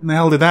 When the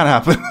hell did that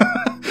happen?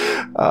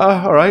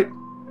 Alright.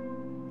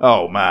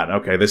 Oh, man.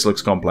 Okay, this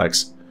looks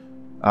complex.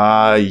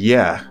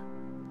 Yeah.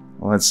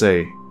 Well, let's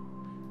see.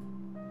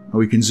 Oh,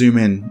 we can zoom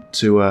in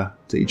to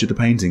each of the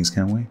paintings,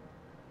 can we?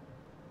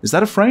 Is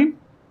that a frame?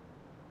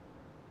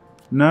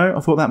 No,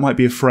 I thought that might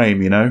be a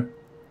frame, you know?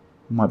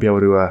 I might be able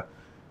to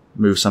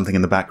move something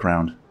in the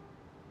background.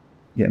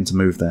 Get him to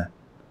move there.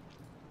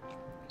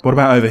 What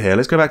about over here?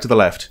 Let's go back to the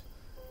left.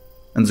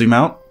 And zoom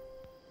out.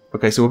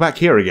 Okay, so we're back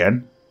here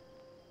again.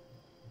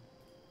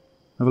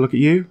 Have a look at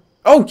you.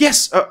 Oh,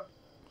 yes!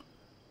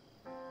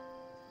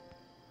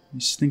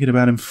 He's thinking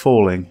about him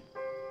falling.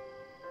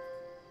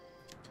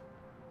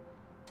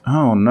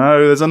 Oh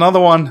no, there's another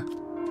one!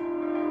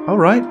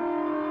 Alright.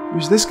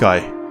 Who's this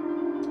guy?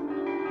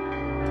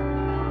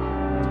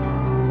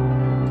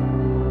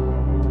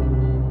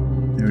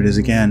 There it is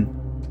again.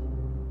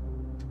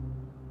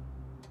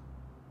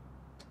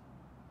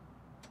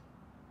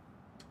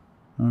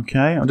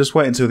 Okay, I'll just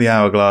wait until the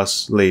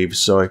hourglass leaves,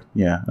 so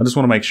yeah, I just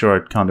want to make sure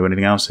I can't do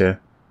anything else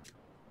here.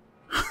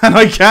 And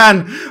I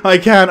can!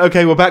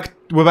 Okay, we're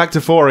back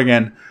to 4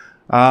 again.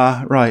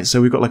 Right,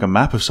 so we've got like a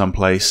map of some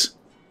place.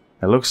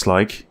 It looks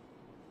like.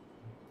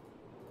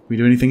 We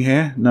do anything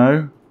here?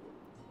 No?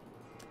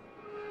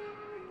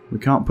 We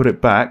can't put it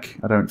back,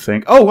 I don't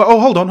think. Oh,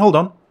 hold on, hold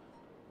on.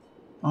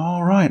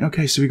 All right,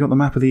 okay, so we got the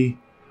map of the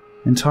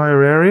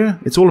entire area.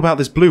 It's all about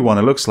this blue one,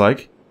 it looks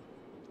like.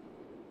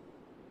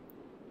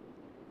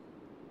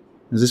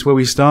 Is this where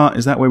we start?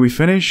 Is that where we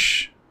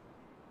finish?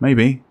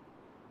 Maybe.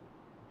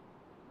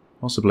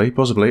 Possibly,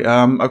 possibly.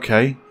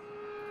 Okay.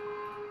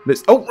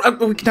 Let's... Oh,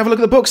 we can have a look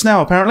at the books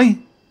now,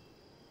 apparently.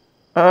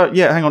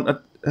 Yeah, hang on.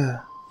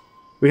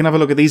 We can have a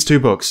look at these two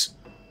books.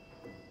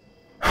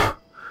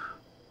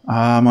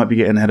 I might be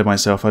getting ahead of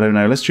myself, I don't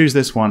know. Let's choose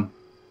this one.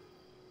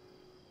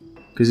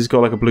 Because it's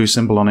got like a blue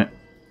symbol on it.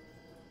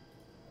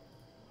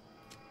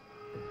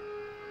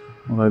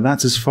 Although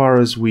that's as far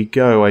as we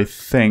go, I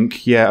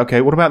think. Yeah, okay,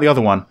 what about the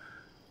other one?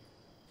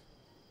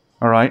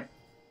 Alright.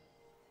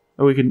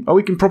 Oh, we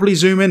can probably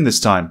zoom in this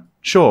time.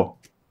 Sure.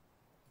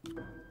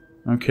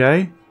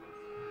 Okay.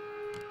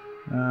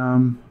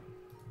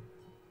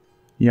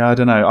 Yeah, I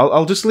don't know.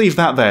 I'll just leave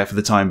that there for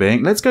the time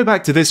being. Let's go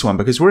back to this one,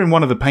 because we're in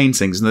one of the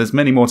paintings, and there's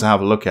many more to have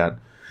a look at.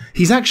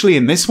 He's actually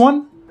in this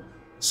one?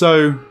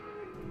 So,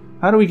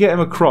 how do we get him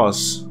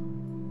across?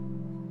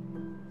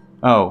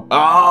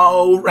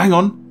 Oh, hang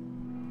on.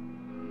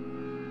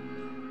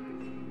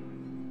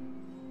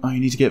 Oh, you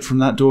need to get from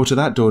that door to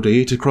that door, do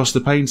you, to cross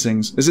the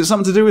paintings? Is it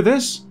something to do with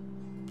this?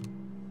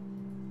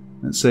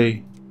 Let's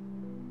see.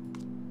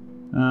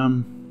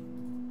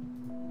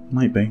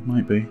 Might be,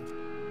 might be.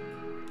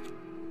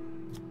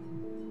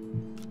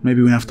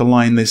 Maybe we have to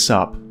line this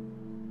up.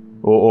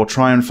 Or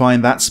try and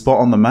find that spot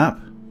on the map.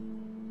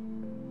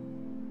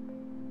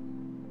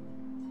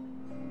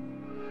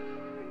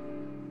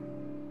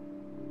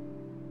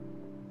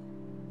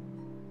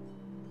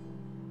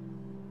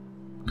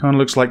 Kind of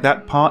looks like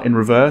that part in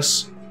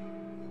reverse.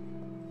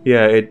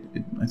 Yeah,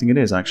 I think it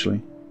is,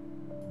 actually.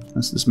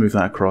 Let's move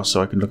that across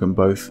so I can look at them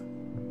both.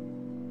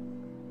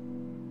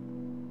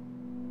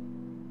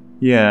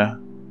 Yeah.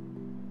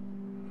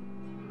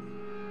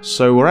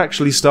 So we're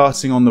actually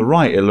starting on the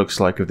right, it looks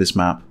like, of this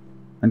map.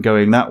 And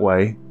going that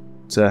way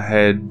to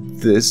head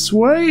this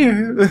way?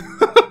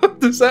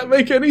 Does that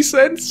make any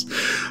sense?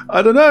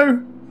 I don't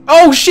know.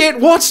 Oh shit!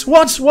 What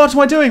am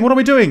I doing? What am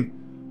I doing?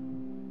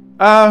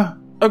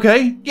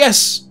 Okay,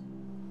 yes!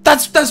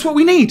 That's what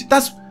we need!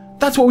 That's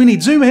what we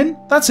need. Zoom in.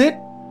 That's it.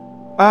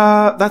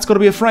 That's got to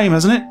be a frame,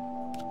 hasn't it?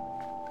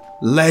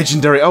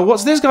 Legendary. Oh,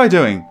 what's this guy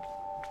doing?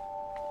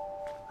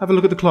 Have a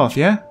look at the cloth,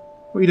 yeah?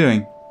 What are you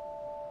doing?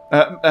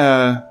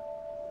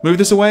 Move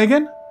this away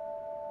again?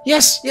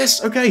 Yes,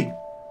 yes, okay.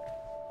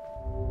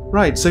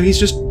 Right, so he's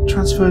just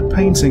transferred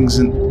paintings,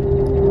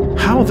 and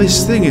how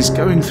this thing is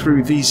going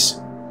through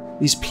these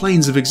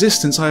planes of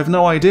existence, I have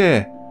no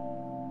idea.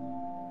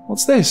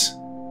 What's this?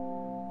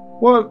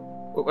 What?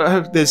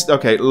 There's,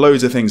 okay,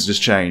 loads of things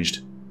just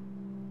changed.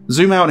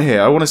 Zoom out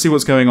here. I want to see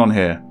what's going on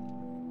here.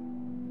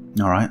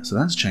 Alright, so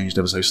that's changed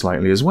ever so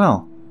slightly as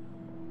well.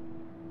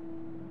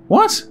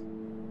 What?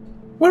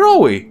 Where are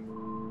we?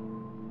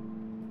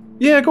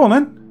 Yeah, go on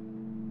then.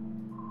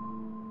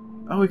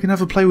 Oh, we can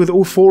have a play with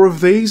all four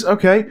of these?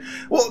 Okay.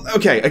 Well,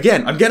 okay,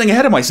 again, I'm getting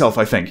ahead of myself,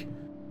 I think.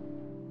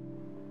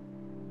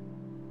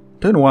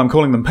 Don't know why I'm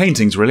calling them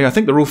paintings, really. I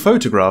think they're all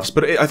photographs,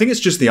 but I think it's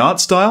just the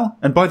art style.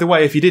 And by the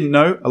way, if you didn't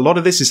know, a lot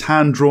of this is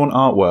hand-drawn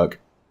artwork.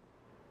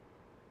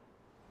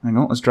 Hang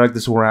on, let's drag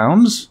this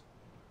around.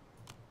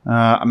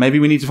 Maybe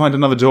we need to find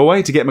another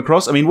doorway to get him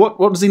across. I mean, what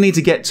does he need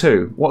to get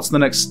to? What's the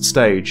next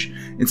stage?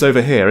 It's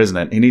over here, isn't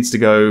it? He needs to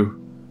go...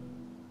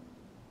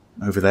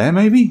 over there,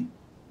 maybe?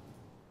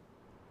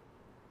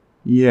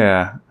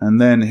 Yeah,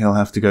 and then he'll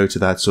have to go to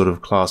that sort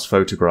of class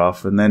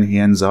photograph, and then he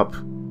ends up...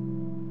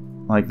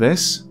 like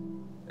this?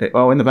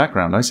 Oh, in the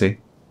background, I see.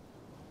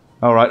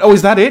 Alright. Oh,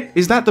 is that it?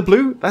 Is that the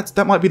blue?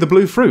 That might be the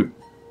blue fruit.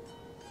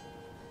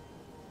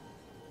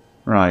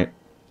 Right.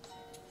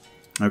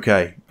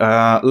 Okay.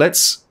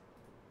 Let's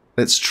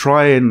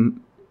try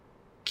and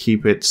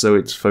keep it so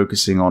it's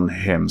focusing on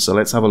him. So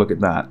let's have a look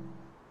at that.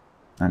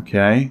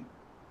 Okay.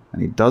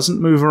 And he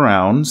doesn't move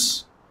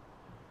around.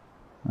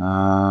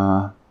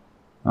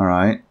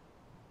 Alright.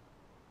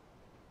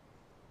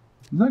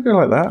 Does that go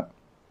like that?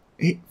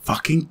 It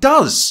fucking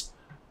does!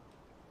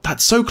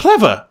 That's so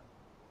clever!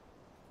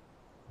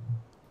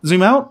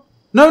 Zoom out?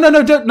 No,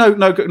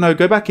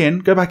 go back in,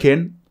 go back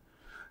in.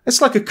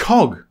 It's like a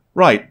cog.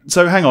 Right,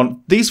 so hang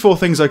on. These four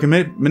things I can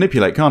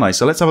manipulate, can't I?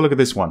 So let's have a look at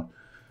this one.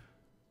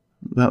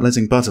 Without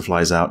letting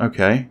butterflies out,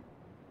 okay.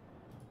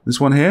 This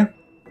one here?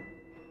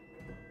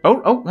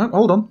 Oh,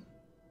 hold on.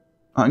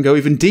 I can go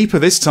even deeper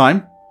this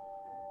time.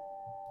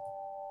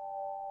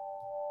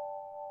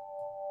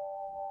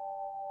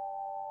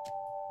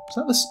 Is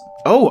that this?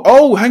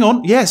 Oh, hang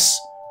on, yes!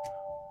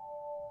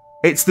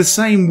 It's the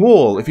same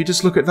wall, if you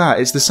just look at that.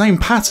 It's the same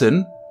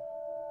pattern.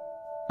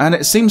 And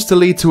it seems to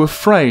lead to a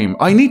frame.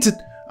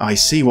 I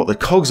see what the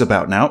cog's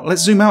about now.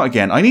 Let's zoom out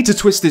again. I need to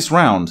twist this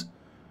round.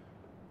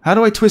 How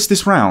do I twist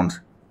this round?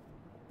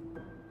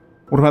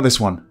 What about this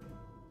one?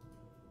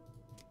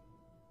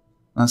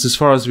 That's as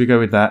far as we go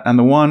with that. And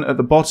the one at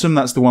the bottom,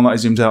 that's the one that I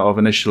zoomed out of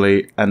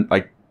initially, and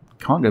I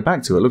can't go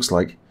back to, it looks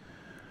like.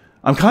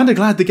 I'm kind of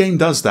glad the game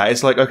does that.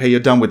 It's like, okay, you're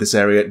done with this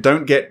area.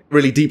 Don't get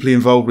really deeply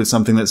involved with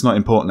something that's not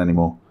important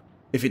anymore.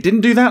 If it didn't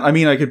do that, I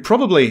mean, I could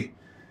probably...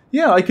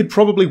 Yeah, I could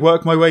probably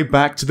work my way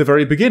back to the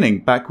very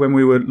beginning, back when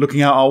we were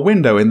looking out our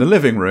window in the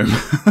living room.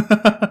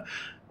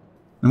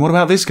 And what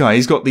about this guy?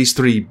 He's got these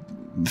 3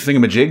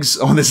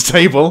 thingamajigs on this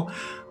table,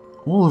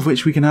 all of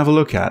which we can have a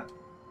look at.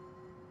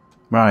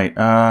 Right,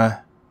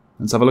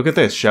 let's have a look at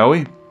this, shall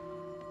we?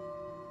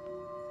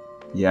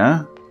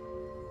 Yeah?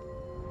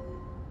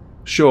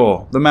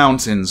 Sure, the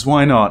mountains,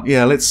 why not?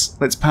 Yeah,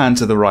 let's pan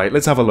to the right,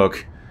 let's have a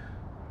look.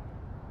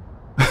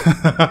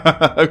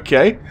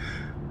 Okay.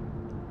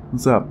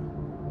 What's up?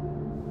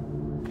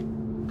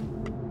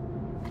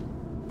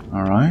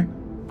 Alright.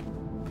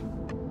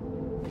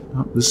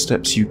 Up the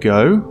steps you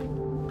go.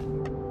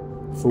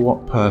 For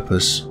what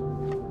purpose?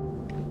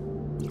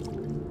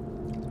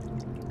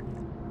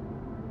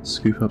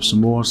 Scoop up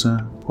some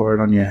water, pour it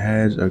on your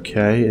head,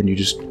 okay, and you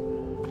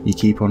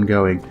keep on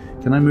going.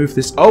 Can I move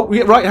this? Oh,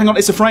 yeah, right, hang on,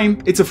 it's a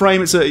frame, it's a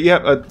frame, it's a,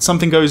 yeah,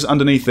 something goes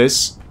underneath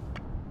this.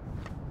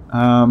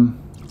 No,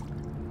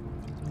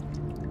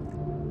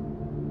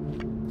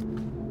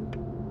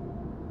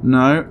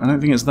 I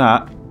don't think it's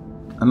that.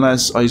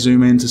 Unless I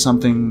zoom into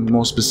something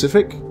more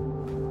specific.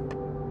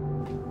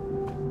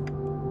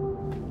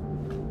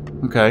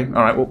 Okay,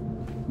 alright, well,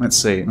 let's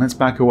see. Let's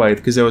back away,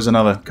 because there was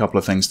another couple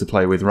of things to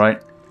play with,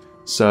 right?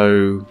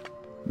 So,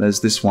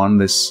 there's this one,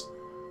 this,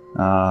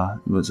 I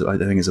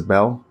think it's a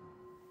bell.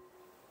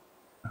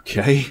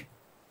 Okay.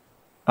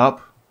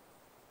 Up.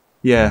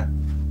 Yeah.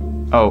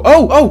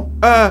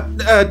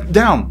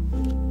 Down.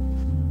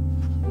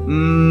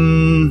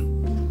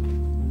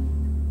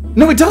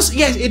 No, it does,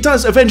 yes, it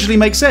does eventually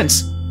make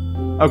sense.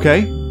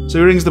 Okay, so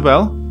he rings the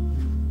bell.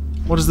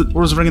 What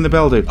does ringing the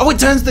bell do? Oh, it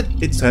turns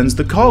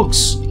the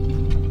cogs.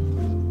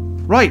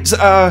 Right,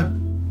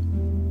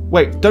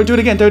 wait, don't do it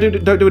again,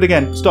 don't do it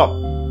again, stop.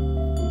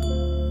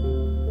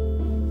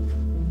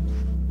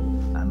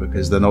 And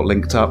because they're not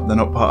linked up, they're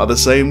not part of the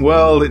same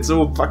world, it's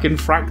all fucking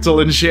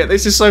fractal and shit,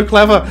 this is so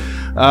clever.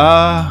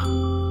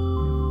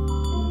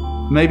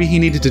 Maybe he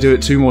needed to do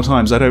it 2 more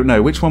times, I don't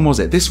know. Which one was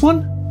it? This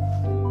one?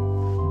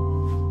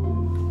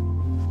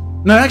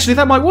 No, actually,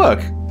 that might work.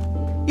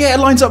 Yeah, it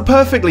lines up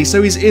perfectly,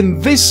 so he's in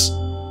this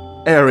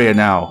area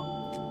now.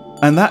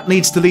 And that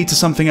needs to lead to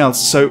something else.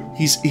 So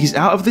he's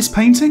out of this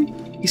painting?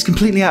 He's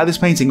completely out of this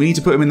painting. We need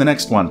to put him in the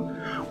next one.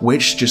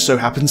 Which just so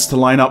happens to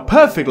line up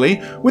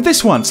perfectly with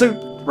this one. So,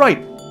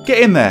 right, get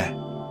in there.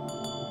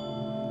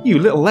 You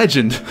little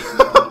legend.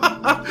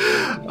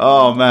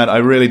 Oh man, I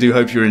really do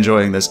hope you're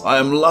enjoying this. I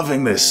am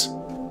loving this.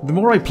 The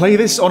more I play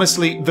this,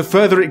 honestly, the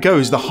further it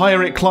goes, the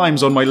higher it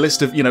climbs on my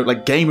list of, you know,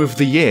 like, Game of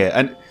the Year.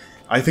 And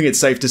I think it's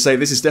safe to say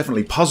this is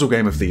definitely Puzzle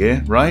Game of the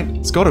Year, right?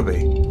 It's gotta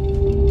be.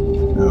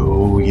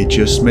 Oh, you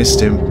just missed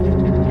him.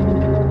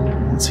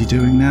 What's he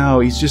doing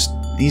now?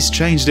 He's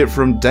changed it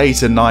from day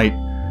to night.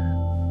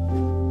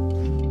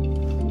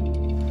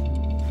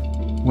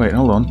 Wait,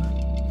 hold on.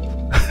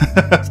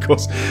 Of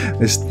course,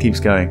 this keeps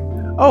going.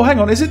 Oh, hang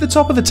on, is it the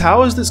top of the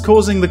towers that's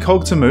causing the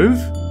cog to move?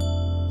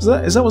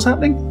 Is that what's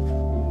happening?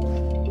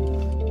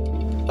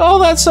 Oh,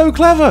 that's so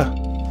clever!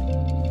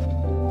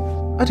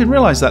 I didn't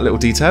realise that little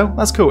detail.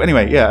 That's cool.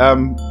 Anyway, yeah,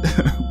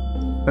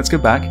 let's go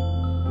back.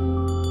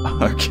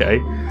 Okay.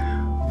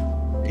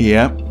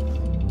 Yeah.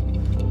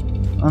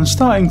 I'm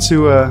starting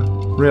to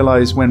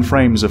realise when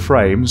frames are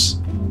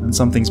frames, and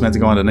something's meant to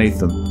go underneath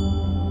them.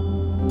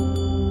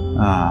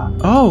 Ah.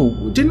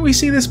 Oh, didn't we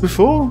see this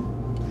before?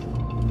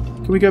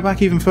 Can we go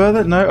back even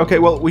further? No? Okay,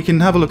 well, we can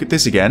have a look at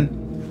this again.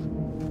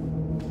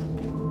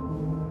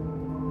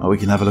 Oh, we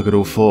can have a look at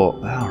all 4.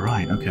 Oh,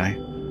 right, okay.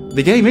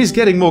 The game is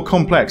getting more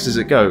complex as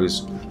it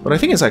goes, but I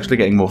think it's actually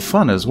getting more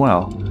fun as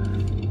well.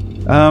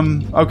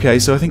 Okay,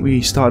 so I think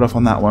we started off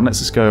on that one. Let's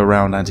just go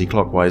around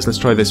anti-clockwise. Let's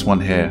try this one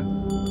here.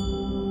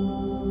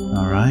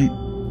 Alright.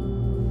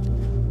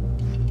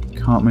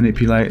 Can't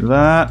manipulate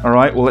that.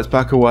 Alright, well, let's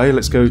back away.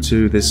 Let's go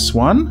to this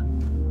one.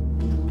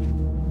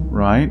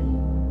 Right.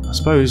 I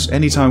suppose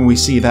anytime we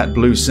see that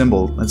blue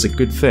symbol, that's a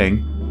good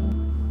thing.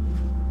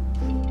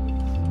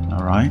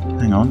 Alright,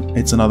 hang on.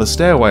 It's another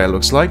stairway, it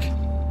looks like.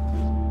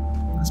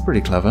 That's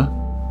pretty clever.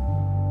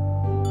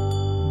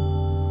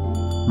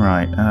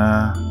 Right,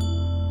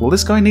 will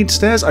this guy need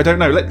stairs? I don't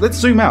know. Let's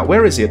zoom out.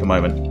 Where is he at the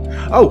moment?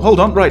 Oh, hold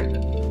on, right.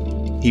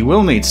 He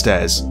will need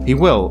stairs. He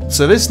will.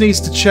 So this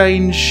needs to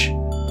change...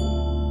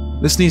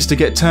 This needs to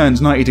get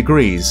turned 90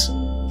 degrees.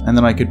 And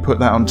then I could put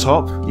that on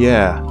top?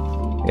 Yeah.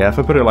 Yeah, if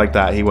I put it like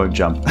that, he won't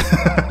jump.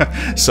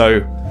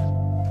 So...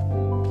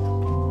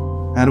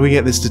 How do we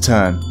get this to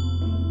turn?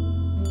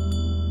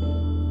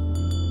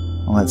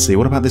 Well, let's see.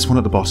 What about this one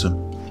at the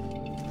bottom?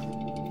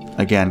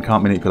 Again,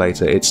 can't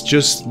manipulate it. It's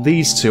just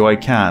these two I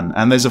can.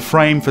 And there's a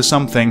frame for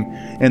something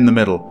in the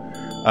middle.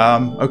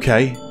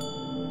 Okay.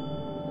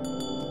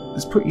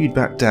 Let's put you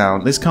back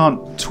down. This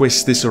can't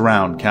twist this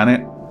around, can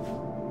it?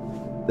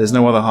 There's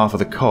no other half of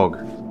the cog.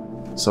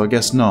 So I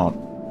guess not.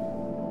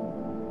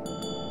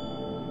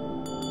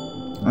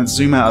 Let's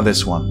zoom out of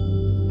this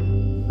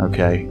one.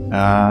 Okay,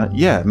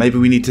 yeah, maybe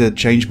we need to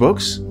change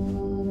books?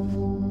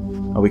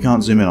 Oh, we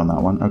can't zoom in on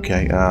that one.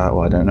 Okay,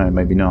 well, I don't know,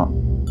 maybe not.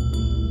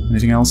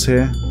 Anything else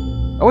here?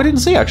 Oh, I didn't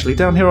see, actually,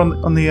 down here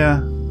on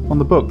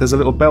the book, there's a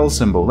little bell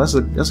symbol. That's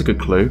a good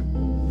clue.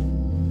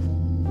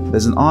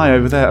 There's an eye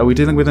over there. Are we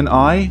dealing with an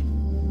eye?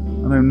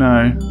 I don't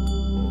know.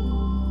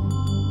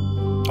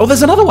 Oh,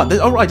 there's another one!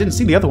 Oh, I didn't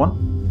see the other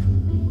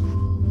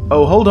one.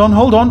 Oh, hold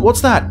on.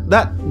 What's that?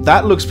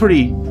 That looks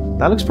pretty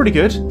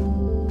good.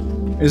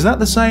 Is that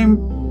the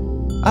same?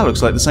 That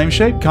looks like the same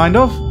shape, kind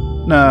of.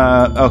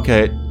 No,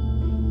 okay.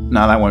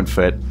 No, that won't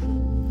fit.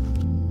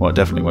 Well, it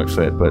definitely won't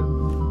fit, but...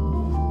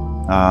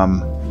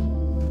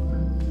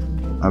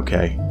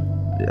 Okay.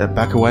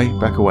 Back away.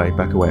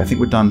 I think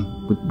we're done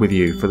with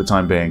you for the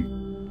time being.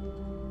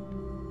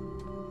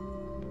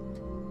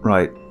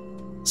 Right.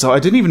 So I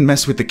didn't even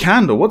mess with the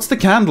candle. What's the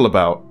candle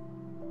about?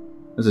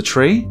 There's a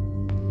tree?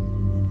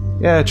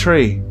 Yeah, a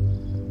tree.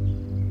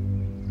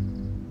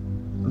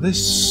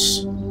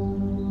 This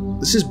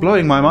is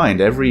blowing my mind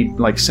every,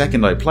 like,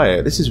 second I play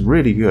it. This is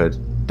really good.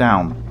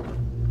 Down.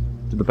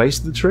 To the base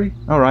of the tree?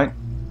 Alright.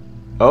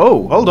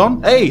 Oh, hold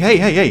on. Hey.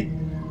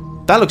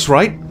 That looks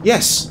right.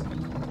 Yes.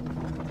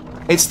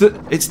 It's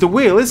the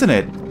wheel, isn't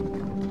it?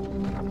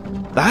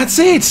 That's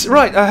it!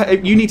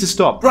 Right, you need to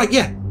stop. Right,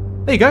 yeah.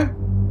 There you go.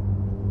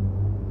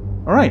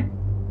 Alright.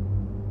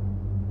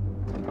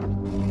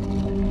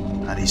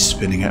 And he's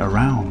spinning it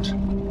around.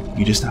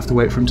 You just have to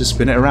wait for him to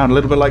spin it around. A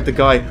little bit like the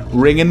guy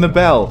ringing the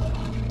bell.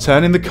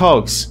 Turning the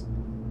cogs.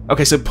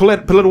 Okay, so pull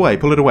it away.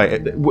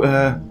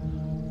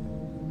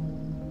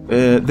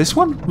 This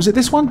one? Was it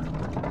this one?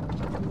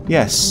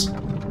 Yes.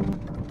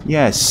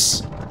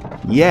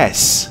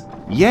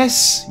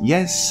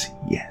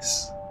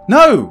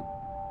 No!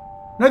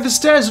 No, the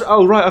stairs...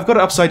 Oh, right, I've got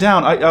it upside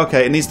down.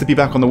 Okay, it needs to be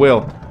back on the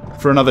wheel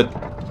for another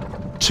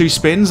 2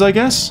 spins, I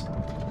guess.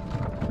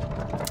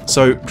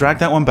 So, drag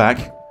that one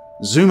back.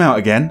 Zoom out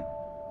again.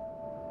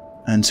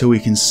 Until we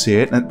can see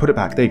it. And put it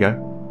back. There you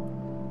go.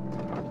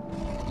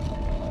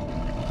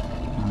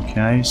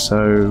 Okay,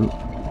 so...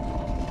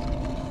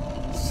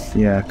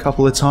 Yeah, a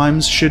couple of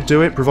times should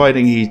do it,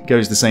 providing he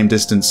goes the same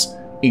distance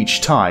each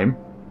time.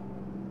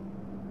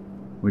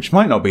 Which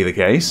might not be the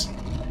case.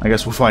 I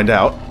guess we'll find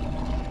out.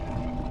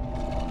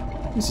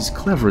 This is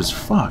clever as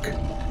fuck.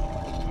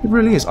 It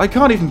really is. I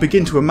can't even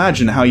begin to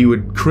imagine how you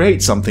would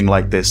create something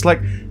like this.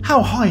 Like,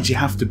 how high do you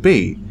have to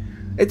be?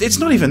 It's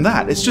not even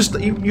that. It's just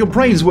that your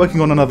brain's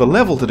working on another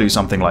level to do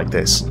something like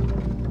this.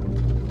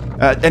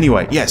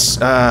 Anyway, yes.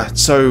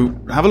 So,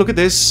 have a look at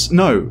this.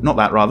 No, not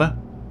that, rather.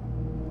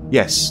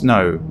 Yes,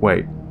 no,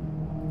 wait.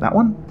 That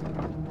one?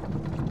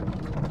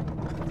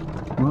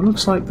 Well, it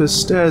looks like the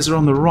stairs are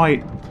on the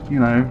right, you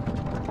know,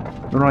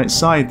 the right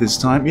side this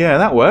time. Yeah,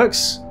 that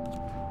works.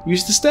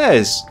 Use the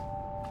stairs.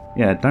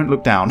 Yeah, don't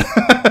look down.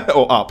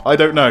 Or up, I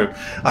don't know.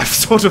 I've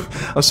sort of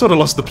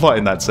lost the plot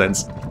in that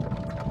sense.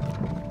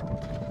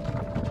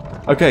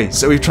 Okay,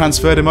 so we've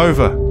transferred him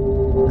over.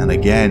 And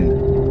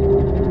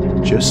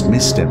again, just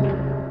missed him.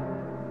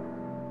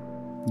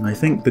 I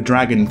think the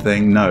dragon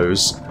thing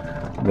knows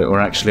that we're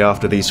actually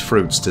after these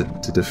fruits to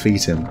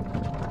defeat him.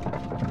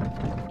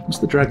 What's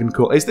the dragon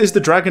called? Is the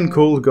dragon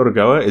called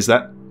Gorogoa? Is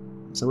that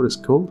what it's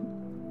called?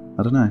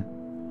 I don't know.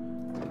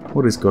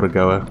 What is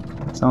Gorogoa?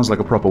 Sounds like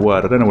a proper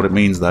word. I don't know what it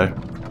means, though.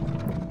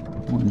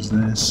 What is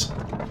this?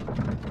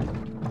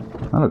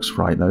 That looks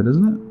right, though,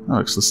 doesn't it? That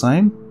looks the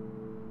same.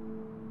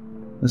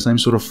 The same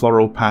sort of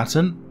floral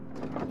pattern.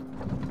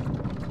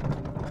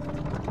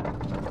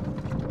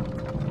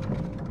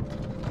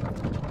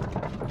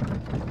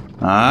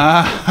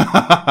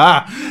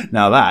 Ah!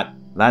 Now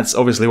that's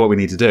obviously what we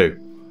need to do.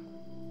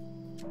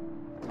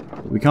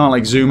 We can't,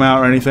 like, zoom out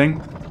or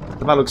anything,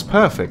 but that looks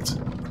perfect.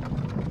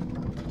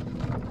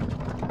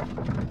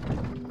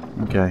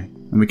 Okay,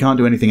 and we can't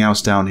do anything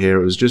else down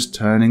here. It was just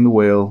turning the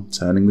wheel,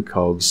 turning the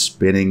cogs,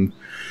 spinning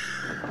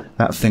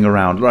that thing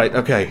around. Right,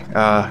 okay,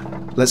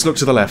 let's look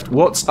to the left.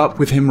 What's up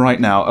with him right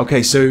now?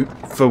 Okay, so,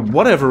 for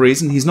whatever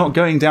reason, he's not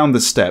going down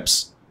the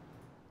steps.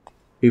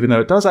 Even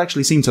though it does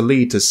actually seem to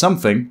lead to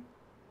something.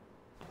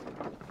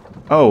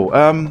 Oh,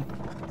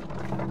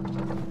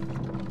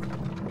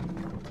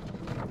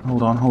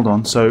 hold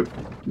on. So,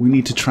 we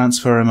need to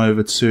transfer him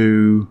over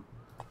to...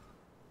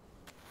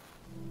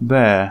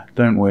 there,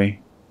 don't we?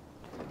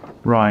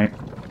 Right.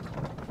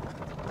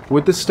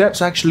 Would the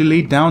steps actually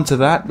lead down to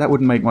that? That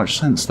wouldn't make much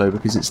sense, though,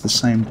 because it's the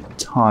same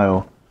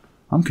tile.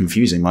 I'm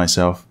confusing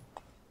myself.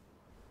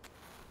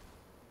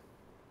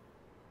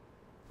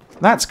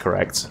 That's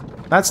correct.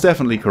 That's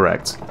definitely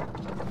correct.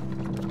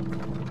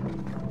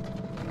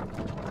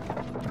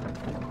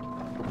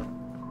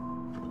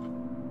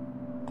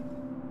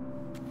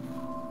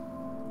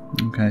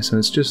 Okay, so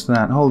it's just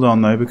that. Hold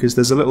on, though, because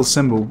there's a little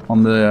symbol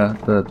on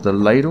the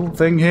ladle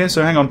thing here,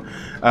 so hang on.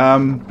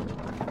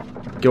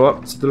 Go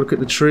up to look at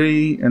the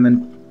tree, and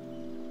then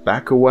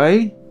back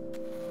away.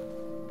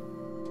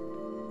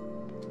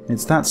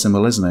 It's that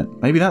symbol, isn't it?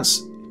 Maybe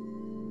that's...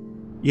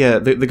 yeah,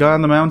 the guy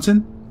on the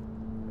mountain?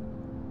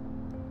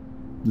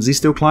 Is he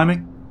still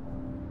climbing?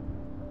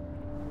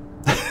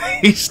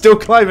 He's still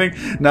climbing.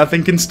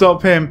 Nothing can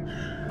stop him.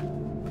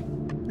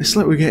 It's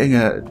like we're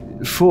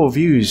getting 4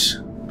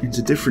 views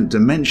into different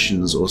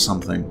dimensions or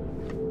something.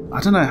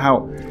 I don't know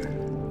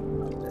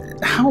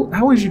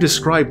how would you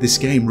describe this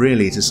game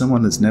really to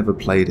someone that's never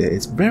played it?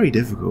 It's very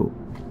difficult.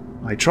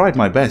 I tried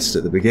my best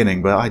at the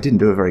beginning, but I didn't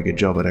do a very good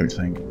job, I don't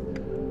think.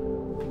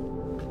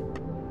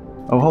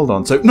 Oh, hold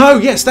on. So, no,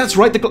 yes, that's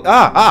right. They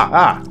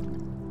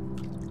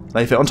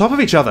fit on top of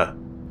each other.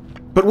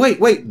 But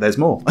wait, there's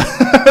more.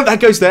 That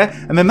goes there,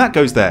 and then that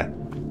goes there.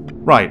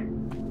 Right.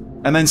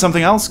 And then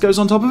something else goes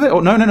on top of it?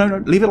 Oh, no,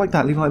 leave it like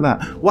that, leave it like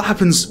that. What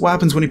happens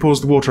when he pours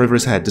the water over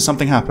his head? Does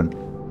something happen?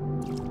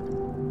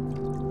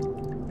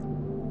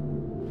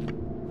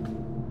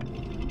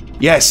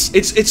 Yes,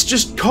 it's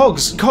just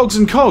cogs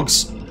and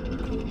cogs.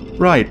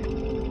 Right.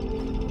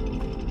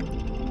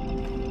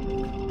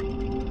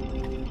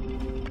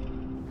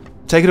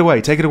 Take it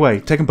away,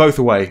 take them both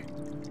away.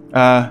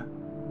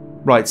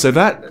 Right, so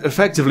that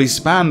effectively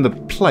spanned the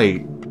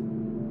plate.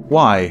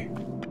 Why?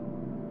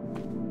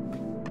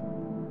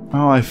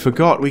 Oh, I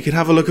forgot we could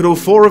have a look at all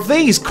 4 of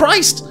these!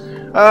 Christ!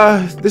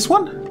 This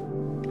one?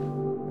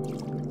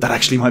 That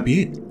actually might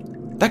be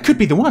it. That could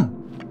be the one.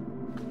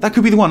 That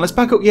could be the one. Let's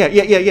back up. Yeah. I'm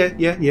getting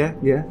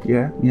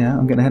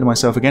ahead of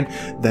myself again.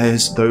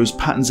 There's those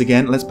patterns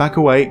again. Let's back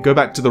away. Go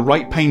back to the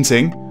right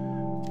painting.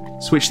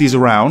 Switch these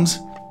around.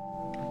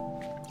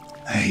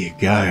 There you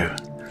go.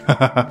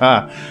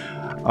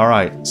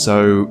 Alright,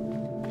 so...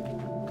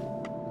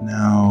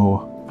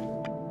 Now...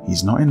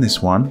 He's not in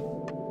this one.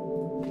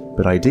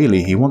 But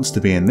ideally, he wants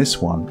to be in this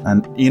one.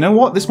 And you know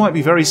what? This might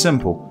be very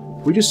simple.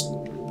 We just...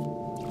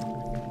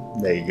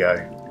 There you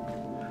go.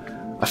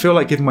 I feel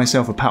like giving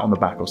myself a pat on the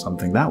back or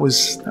something. That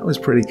was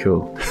pretty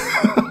cool.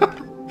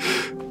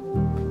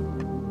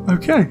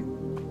 Okay.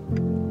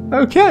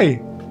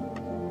 Okay.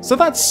 So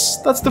that's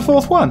the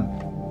 4th one.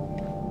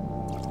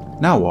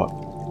 Now what?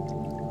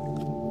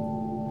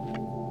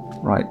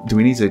 Right, do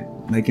we need to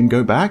make him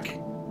go back?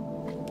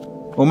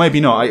 Or maybe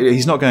not.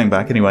 He's not going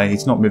back anyway.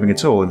 He's not moving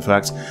at all, in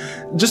fact.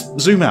 Just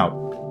zoom out.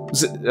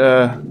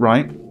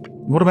 Right.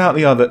 What about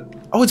the other...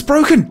 Oh, it's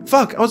broken!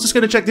 Fuck! I was just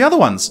going to check the other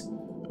ones.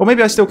 Or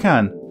maybe I still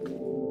can.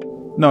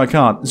 No, I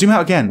can't. Zoom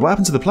out again. What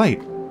happened to the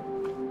plate?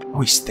 Oh,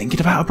 he's thinking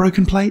about a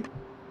broken plate?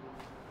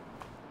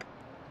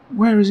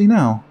 Where is he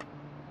now?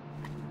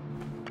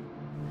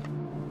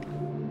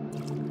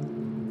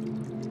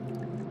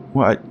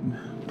 What? I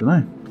don't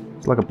know.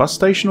 It's like a bus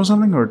station or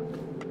something? Or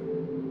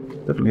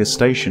definitely a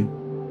station.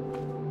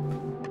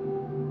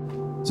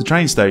 It's a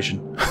train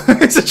station.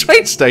 It's a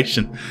train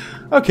station!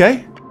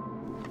 Okay.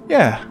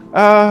 Yeah.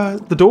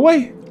 The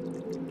doorway?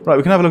 Right,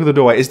 we can have a look at the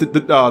doorway. Is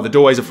the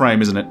doorway's a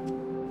frame, isn't it?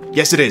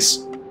 Yes, it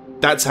is.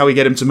 That's how we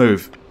get him to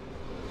move.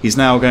 He's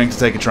now going to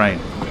take a train.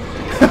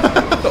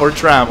 Or a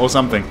tram, or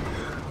something.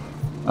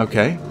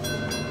 Okay.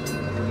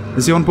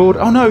 Is he on board?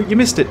 Oh no, you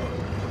missed it.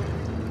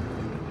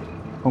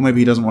 Or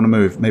maybe he doesn't want to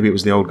move. Maybe it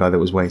was the old guy that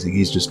was waiting.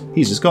 He's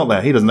just got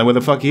there. He doesn't know where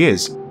the fuck he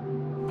is.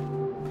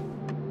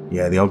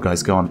 Yeah, the old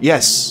guy's gone.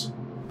 Yes!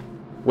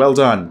 Well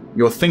done.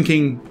 You're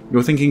thinking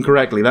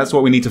correctly. That's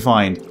what we need to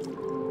find.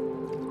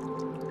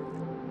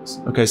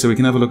 Okay, so we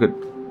can have a look at,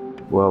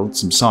 well,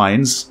 some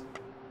signs.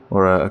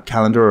 Or a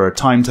calendar or a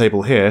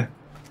timetable here.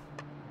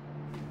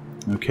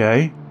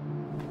 Okay.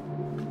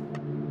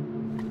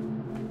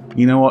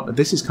 You know what?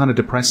 This is kind of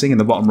depressing in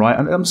the bottom right.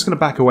 I'm just going to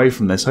back away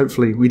from this.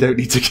 Hopefully we don't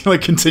need to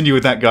continue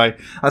with that guy.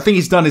 I think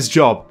he's done his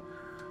job.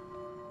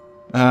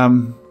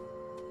 Well,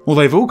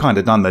 they've all kind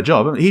of done their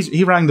job.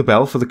 He rang the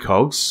bell for the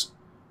cogs.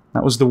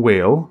 That was the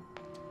wheel.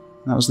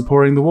 That was the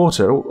pouring the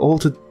water. All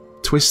to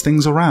twist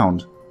things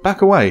around.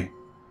 Back away.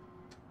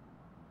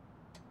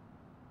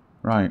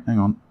 Right, hang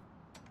on.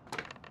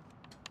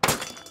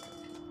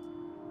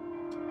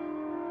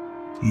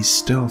 He's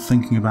still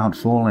thinking about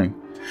falling.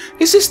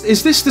 Is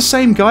this the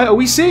same guy? Are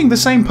we seeing the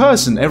same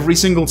person every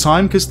single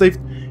time? Because they've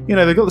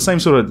got the same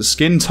sort of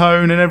skin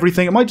tone and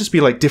everything. It might just be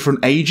like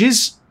different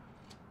ages.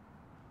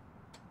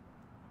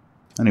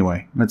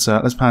 Anyway, let's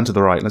pan to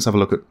the right. Let's have a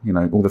look at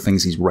all the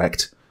things he's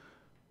wrecked.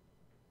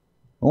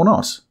 Or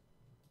not.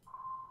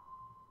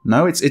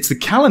 No, it's the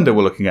calendar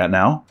we're looking at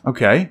now.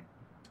 Okay.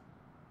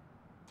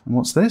 And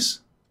what's this?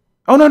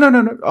 Oh,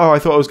 no. Oh, I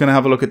thought I was going to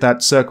have a look at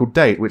that circled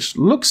date, which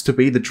looks to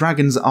be the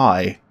dragon's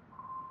eye.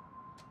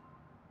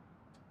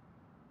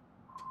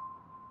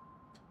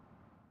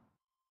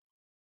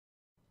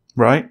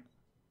 Right.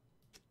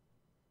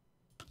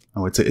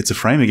 Oh, it's a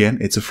frame again.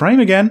 It's a frame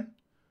again.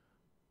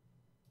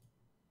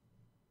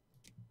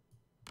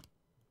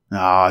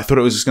 Ah, I thought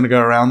it was just going to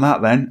go around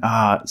that then.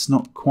 Ah, it's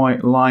not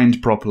quite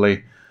lined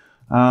properly.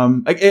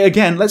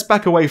 Again, let's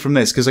back away from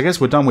this, because I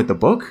guess we're done with the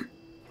book.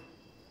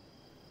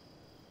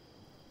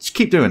 Just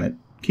keep doing it.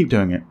 Keep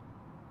doing it.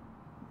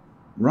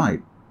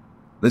 Right.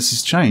 This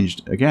has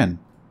changed again.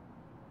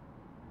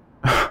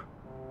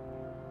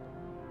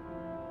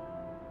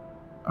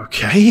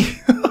 Okay.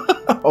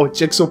 Oh, a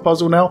jigsaw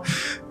puzzle now.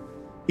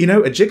 You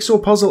know, a jigsaw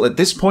puzzle at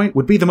this point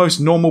would be the most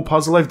normal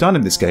puzzle I've done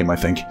in this game, I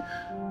think.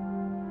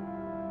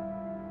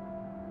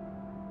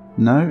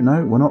 No,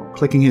 no, we're not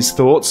clicking his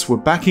thoughts. We're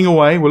backing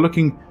away. We're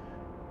looking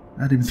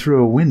at him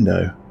through a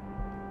window.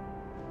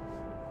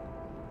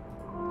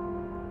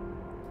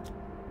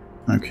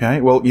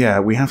 Okay, well, yeah,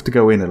 we have to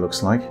go in, it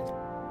looks like.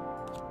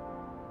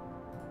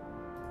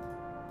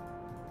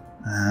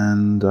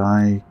 And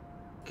I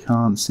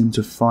can't seem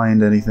to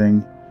find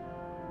anything.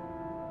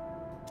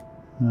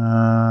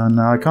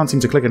 No, I can't seem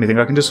to click anything.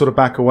 I can just sort of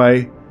back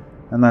away,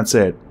 and that's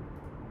it.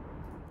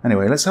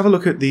 Anyway, let's have a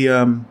look at the,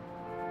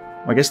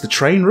 I guess the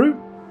train route?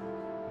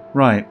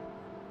 Right.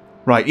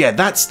 Right, yeah,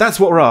 that's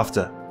what we're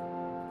after.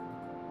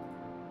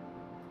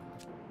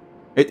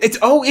 Yeah,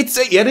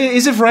 it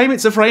is a frame.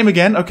 It's a frame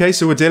again. Okay,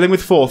 so we're dealing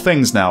with 4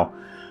 things now.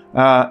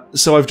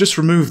 So I've just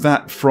removed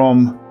that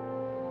from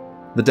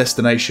the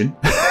destination.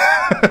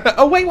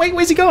 Oh, wait,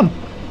 where's he gone?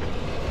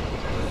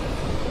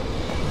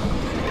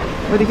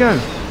 Where'd he go?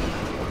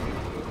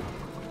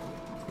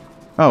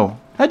 Oh,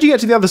 how'd you get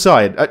to the other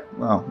side?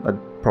 Well, I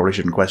probably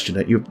shouldn't question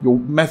it. Your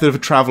method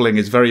of travelling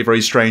is very,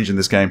 very strange in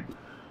this game.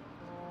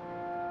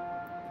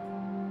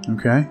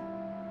 Okay.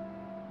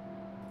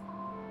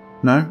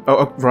 No?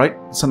 Oh, right.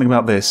 Something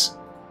about this.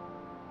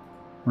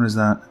 What is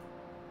that?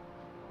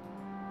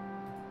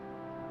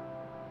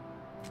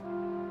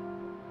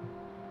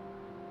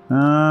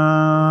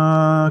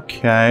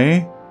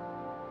 Okay.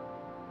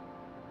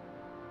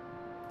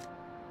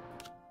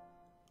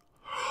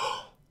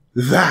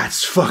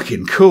 That's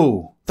fucking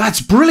cool. That's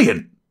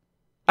brilliant.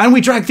 And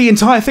we dragged the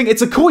entire thing.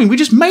 It's a coin. We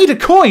just made a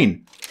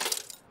coin.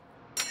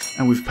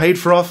 And we've paid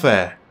for our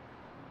fare.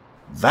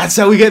 That's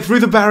how we get through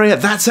the barrier.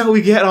 That's how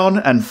we get on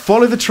and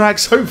follow the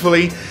tracks,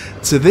 hopefully,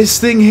 to this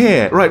thing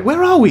here. Right,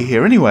 where are we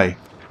here anyway?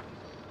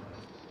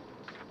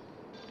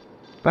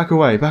 Back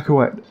away, back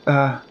away.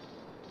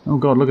 Oh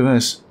god, look at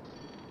this.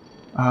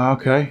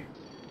 Okay.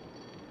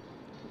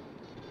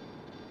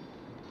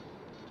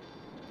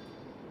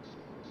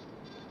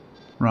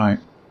 Right.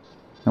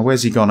 Now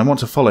where's he gone? I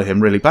want to follow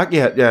him, really.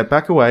 Yeah,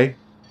 back away.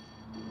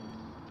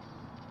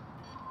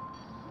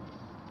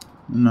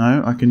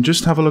 No, I can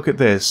just have a look at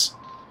this.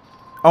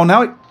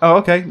 Oh, oh,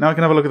 okay. Now I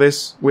can have a look at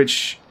this,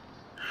 which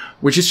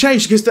has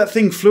changed because that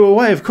thing flew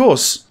away, of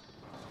course.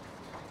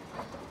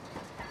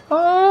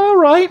 All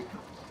right.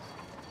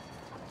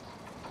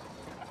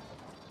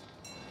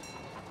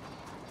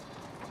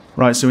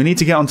 Right, so we need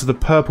to get onto the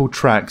purple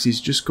tracks. He's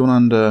just gone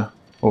under,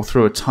 or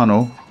through a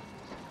tunnel.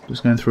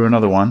 Just going through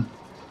another one.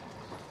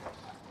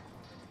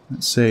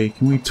 Let's see.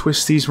 Can we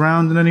twist these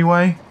round in any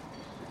way?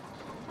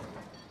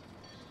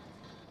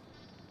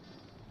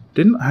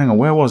 Hang on,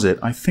 where was it?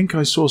 I think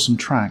I saw some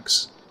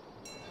tracks.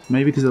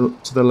 Maybe to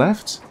the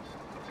left?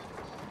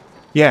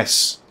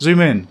 Yes!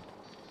 Zoom in.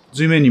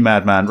 Zoom in, you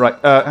madman. Right,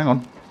 hang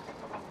on.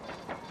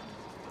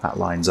 That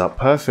lines up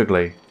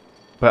perfectly.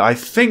 But I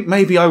think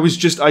maybe I was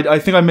just... I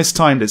think I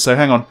mistimed it, so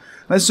hang on.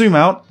 Let's zoom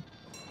out.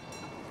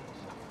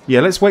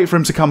 Yeah, let's wait for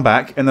him to come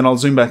back, and then I'll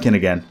zoom back in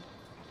again.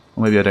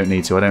 Or maybe I don't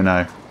need to, I don't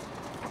know.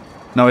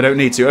 No, I don't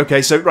need to.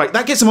 Okay, so, right,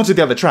 that gets him onto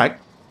the other track.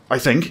 I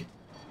think.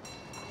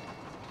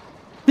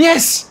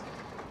 Yes!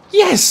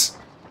 Yes!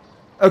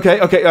 Okay,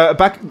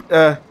 back...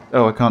 oh,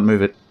 I can't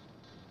move it.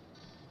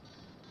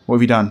 What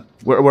have you done?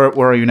 Where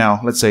are you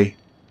now? Let's see.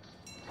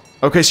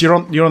 Okay, so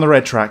you're on the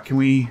red track. Can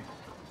we...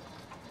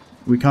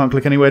 We can't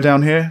click anywhere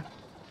down here?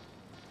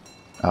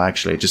 Oh,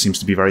 actually, it just seems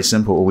to be very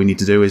simple. All we need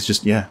to do is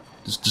just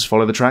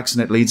follow the tracks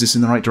and it leads us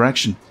in the right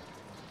direction.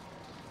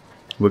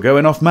 We're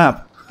going off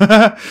map.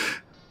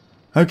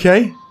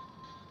 Okay.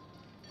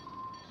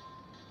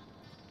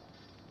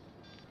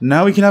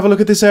 Now we can have a look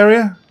at this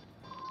area?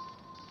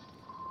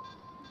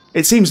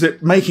 It seems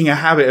that making a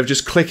habit of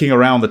just clicking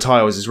around the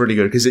tiles is really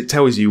good because it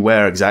tells you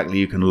where exactly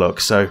you can look.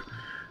 So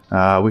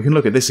we can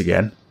look at this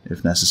again,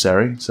 if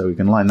necessary. So we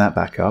can line that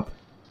back up.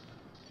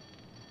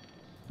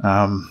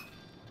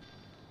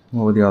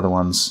 What were the other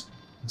ones?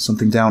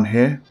 Something down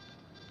here?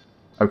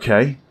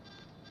 Okay.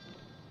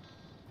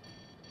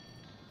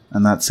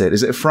 And that's it.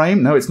 Is it a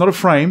frame? No, it's not a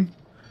frame.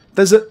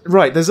 There's a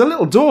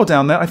little door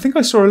down there. I think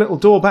I saw a little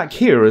door back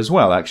here as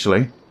well,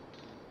 actually.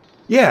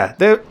 Yeah,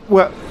 there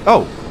were...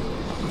 Oh.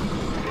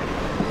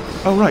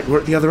 Oh, right, we're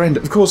at the other end.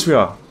 Of course we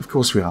are. Of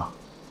course we are.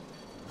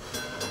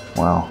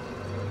 Wow.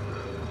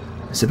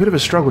 It's a bit of a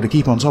struggle to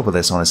keep on top of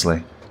this,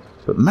 honestly.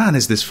 But man,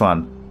 is this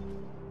fun.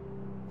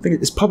 I think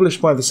it's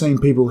published by the same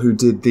people who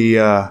did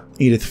the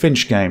Edith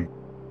Finch game.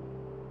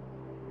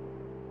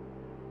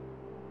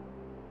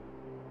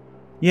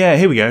 Yeah,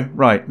 here we go.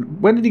 Right.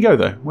 Where did he go,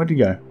 though? Where did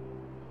he go?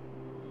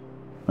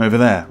 Over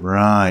there.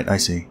 Right, I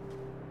see.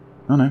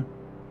 Oh, no.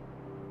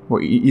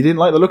 What, you didn't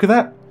like the look of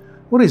that?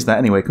 What is that,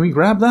 anyway? Can we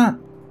grab that?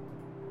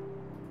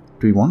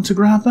 Do we want to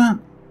grab that?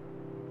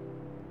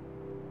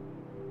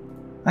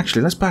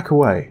 Actually, let's back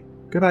away.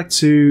 Go back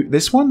to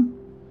this one?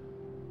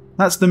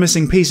 That's the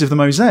missing piece of the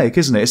mosaic,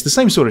 isn't it? It's the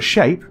same sort of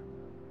shape.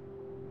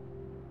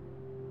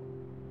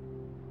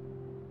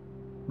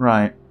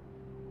 Right.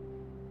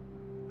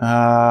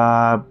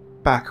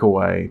 Back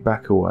away,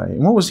 back away.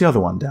 And what was the other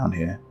one down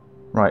here?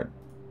 Right.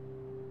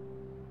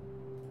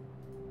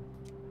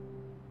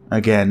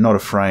 Again, not a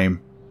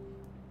frame.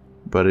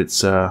 But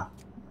it's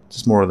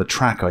Just more of the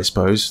track, I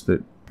suppose,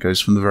 that goes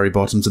from the very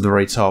bottom to the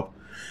very top.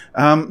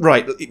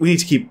 Right, we need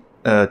to keep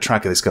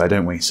track of this guy,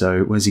 don't we?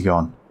 So, where's he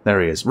gone?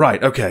 There he is.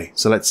 Right, okay,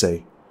 so let's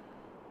see.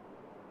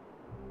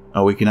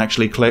 Oh, we can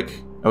actually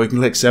click... Oh, we can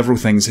click several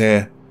things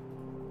here.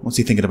 What's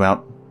he thinking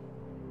about?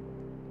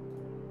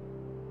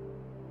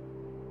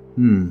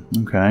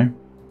 Okay.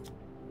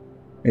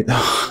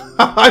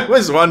 I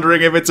was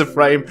wondering if it's a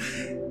frame.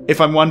 If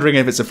I'm wondering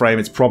if it's a frame,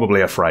 it's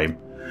probably a frame.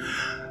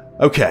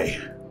 Okay,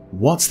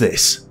 what's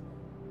this?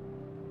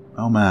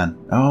 Oh man.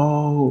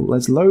 Oh,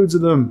 there's loads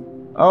of them.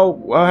 Oh,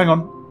 well, hang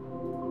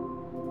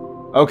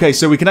on. Okay,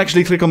 so we can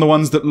actually click on the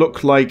ones that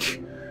look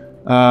like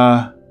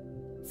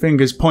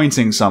fingers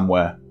pointing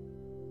somewhere.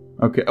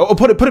 Okay. Oh,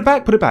 put it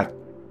back. Put it back.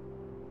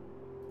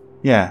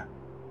 Yeah.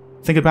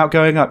 Think about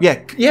going up.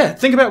 Yeah.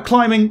 Think about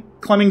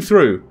climbing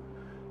through,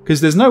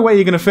 because there's no way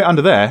you're going to fit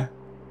under there.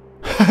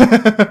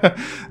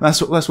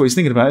 That's what he's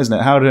thinking about, isn't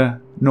it? How do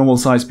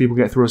normal-sized people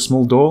get through a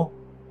small door?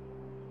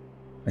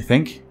 I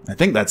think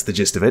that's the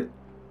gist of it.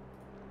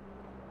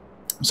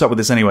 What's up with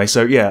this anyway?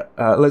 So yeah,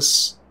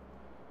 let's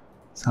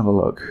have a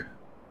look.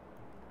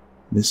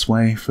 This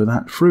way for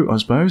that fruit, I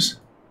suppose.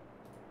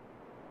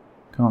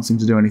 Can't seem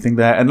to do anything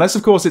there, unless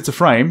of course it's a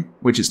frame,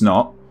 which it's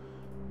not.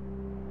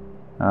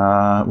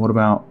 What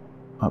about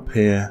up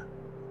here?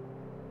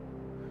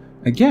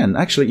 Again,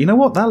 actually, you know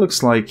what? That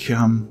looks like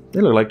they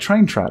look like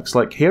train tracks.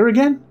 Like here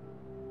again?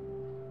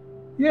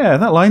 Yeah,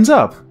 that lines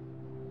up.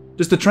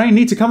 Does the train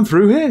need to come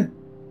through here?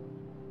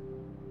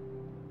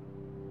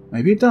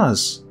 Maybe it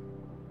does.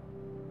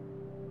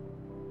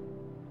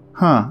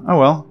 Huh, oh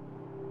well.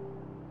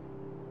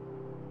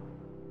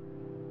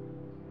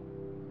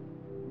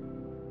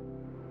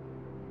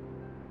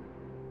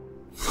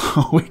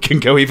 We can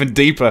go even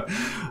deeper.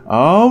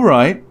 All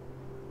right.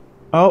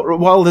 Oh,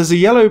 well, there's a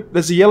yellow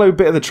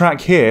bit of the track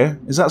here.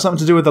 Is that something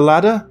to do with the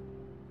ladder?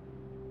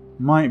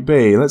 Might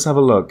be. Let's have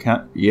a look.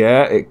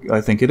 Yeah,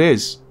 I think it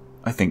is.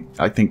 I think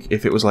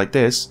if it was like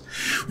this,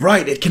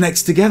 right, it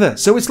connects together.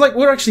 So it's like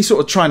we're actually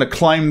sort of trying to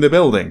climb the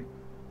building.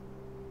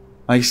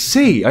 I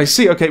see.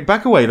 Okay,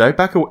 back away though.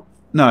 Back away.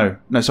 No,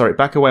 sorry,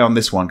 back away on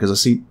this one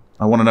because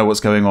I want to know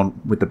what's going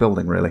on with the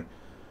building really.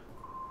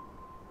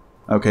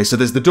 Okay, so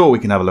there's the door we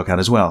can have a look at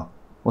as well.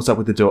 What's up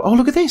with the door? Oh,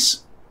 look at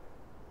this.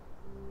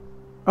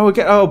 Oh,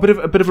 again. Oh, a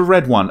bit of a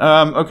red one.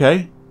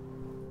 Okay.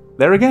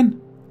 There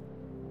again.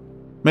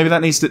 Maybe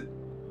that needs to.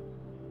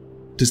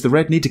 Does the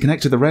red need to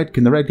connect to the red?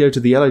 Can the red go to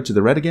the yellow to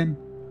the red again?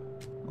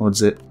 Or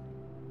does it?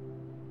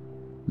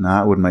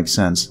 Nah, it wouldn't make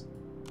sense.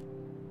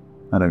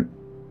 I don't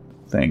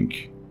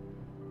think.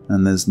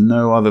 And there's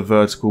no other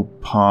vertical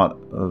part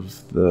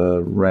of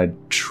the red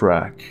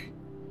track.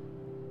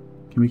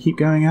 Can we keep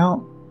going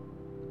out?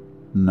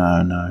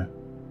 No.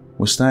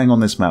 We're staying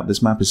on this map.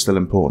 This map is still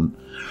important.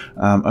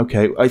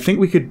 Okay, I think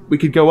we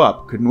could go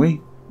up, couldn't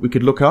we? We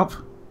could look up.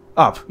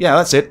 Up. Yeah,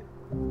 that's it.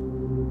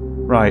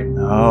 Right.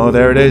 Oh,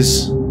 there it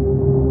is.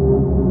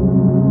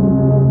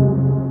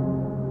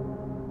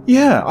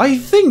 Yeah, I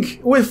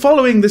think we're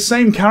following the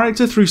same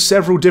character through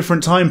several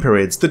different time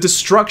periods. The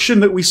destruction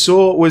that we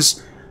saw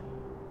was,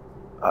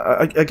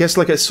 I guess,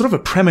 like a sort of a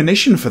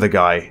premonition for the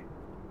guy.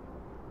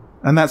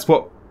 And that's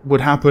what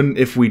would happen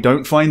if we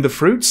don't find the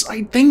fruits,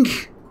 I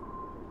think.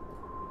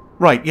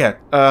 Right, yeah,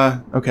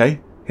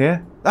 okay,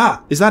 here.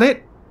 Ah, is that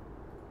it?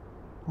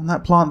 On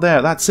that plant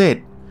there, that's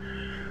it.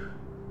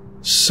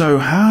 So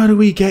how do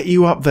we get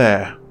you up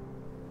there?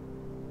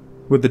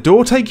 Would the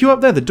door take you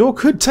up there? The door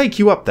could take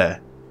you up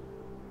there.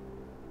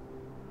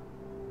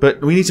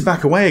 But we need to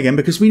back away again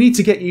because we need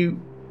to get you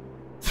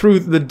through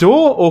the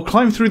door or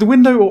climb through the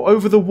window or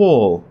over the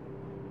wall.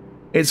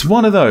 It's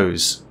one of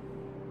those.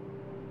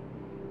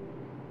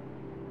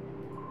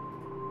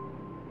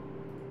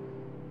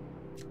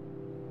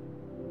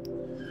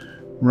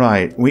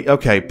 Right,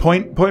 okay,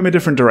 point him a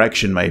different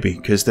direction maybe,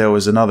 because there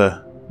was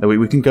another.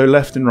 We can go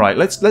left and right.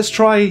 Let's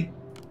try.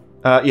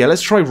 Yeah,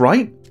 let's try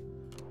right.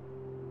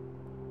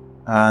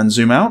 And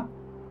zoom out.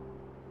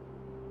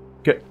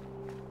 Go,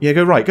 yeah,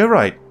 go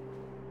right.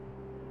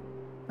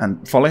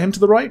 And follow him to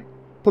the right,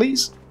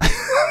 please.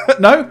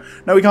 No,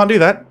 we can't do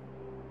that.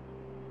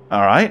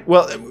 All right.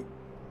 Well,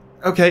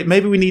 okay,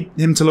 maybe we need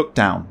him to look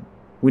down.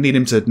 We need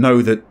him to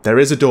know that there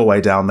is a doorway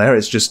down there.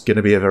 It's just going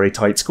to be a very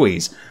tight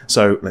squeeze.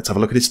 So let's have a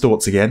look at his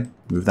thoughts again.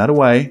 Move that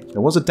away.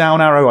 There was a down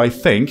arrow, I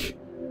think.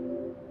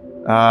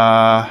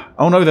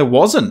 Oh no, there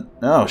wasn't.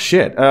 Oh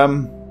shit.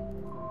 And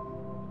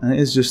it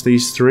is just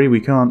these three. We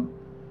can't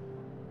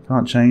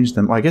change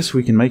them. Well, I guess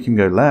we can make him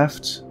go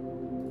left.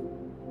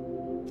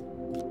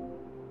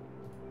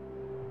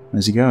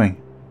 Where's he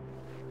going?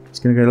 He's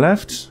going to go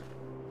left.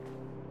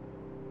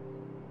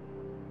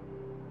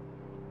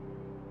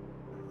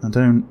 I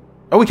don't.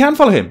 Oh, we can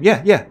follow him.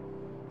 Yeah.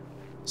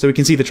 So we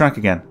can see the track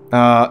again.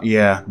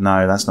 Yeah.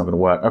 No, that's not going to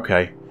work.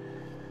 Okay.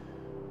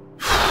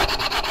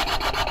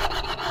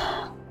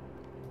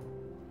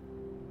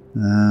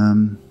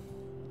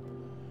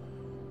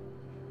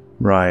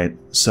 Right.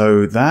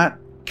 So that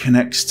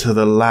connects to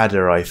the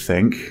ladder, I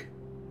think.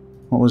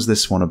 What was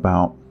this one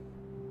about?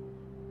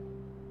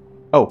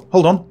 Oh,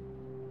 hold on.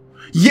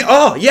 Yeah,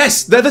 oh,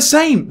 yes! They're the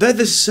same! They're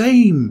the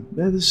same!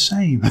 They're the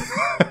same.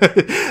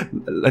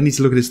 I need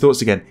to look at his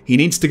thoughts again. He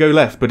needs to go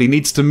left, but he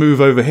needs to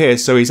move over here,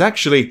 so he's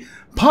actually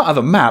part of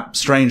the map,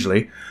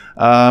 strangely.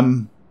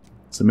 So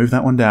move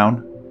that one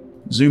down.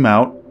 Zoom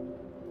out.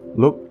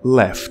 Look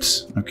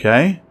left.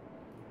 Okay?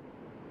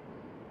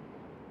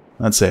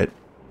 That's it.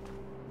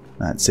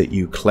 That's it,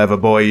 you clever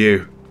boy,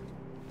 you.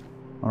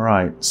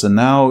 Alright, so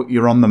now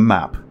you're on the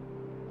map.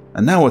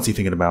 And now what's he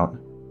thinking about?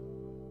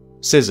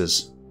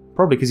 Scissors.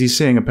 Probably because he's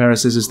seeing a pair of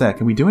scissors there.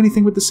 Can we do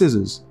anything with the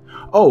scissors?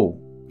 Oh,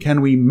 can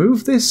we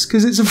move this?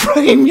 Because it's a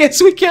frame.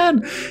 Yes, we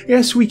can.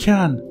 Yes, we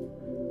can.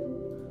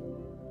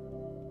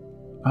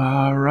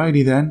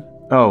 Alrighty then.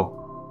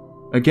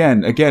 Oh,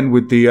 again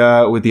with the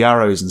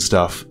arrows and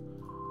stuff.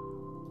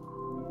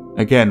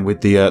 Again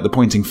with the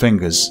pointing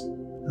fingers.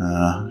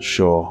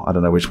 Sure. I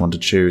don't know which one to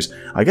choose.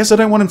 I guess I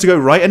don't want him to go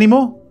right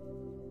anymore.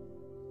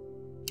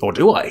 Or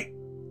do I?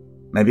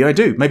 Maybe I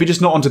do. Maybe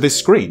just not onto this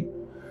screen.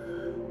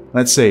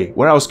 Let's see.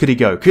 Where else could he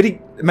go? Could he?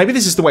 Maybe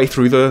this is the way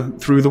through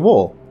the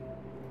wall.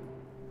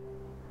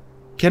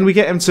 Can we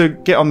get him to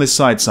get on this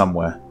side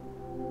somewhere?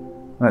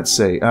 Let's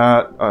see.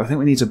 I think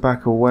we need to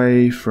back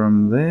away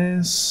from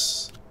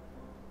this.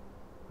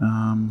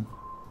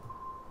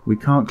 We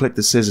can't click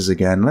the scissors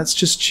again. Let's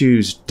just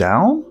choose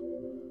down.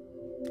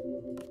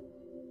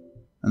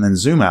 And then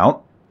zoom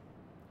out.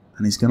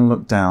 And he's going to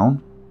look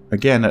down.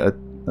 Again at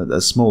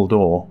a small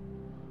door.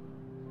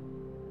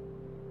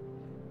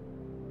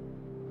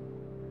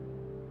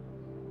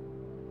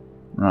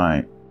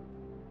 Right.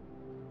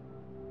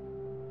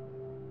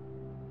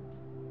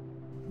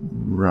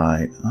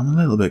 Right. I'm a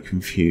little bit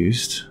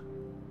confused.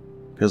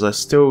 Because I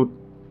still...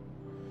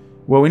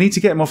 Well, we need to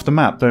get him off the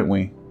map, don't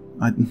we?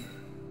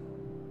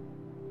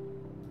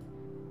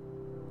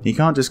 He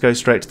can't just go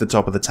straight to the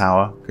top of the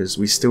tower, because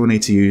we still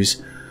need to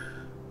use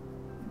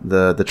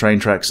the train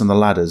tracks and the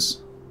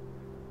ladders.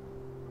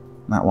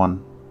 That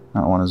one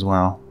as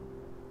well.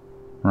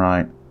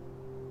 Right.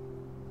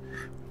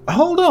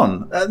 Hold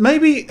on.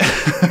 Maybe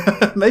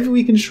maybe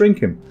we can shrink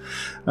him.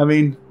 I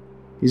mean,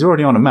 he's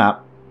already on a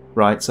map,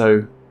 right?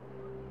 So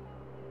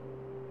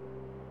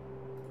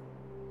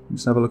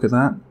let's have a look at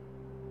that.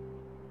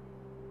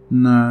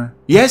 No.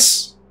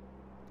 Yes.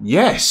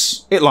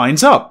 Yes. It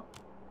lines up.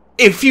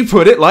 If you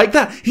put it like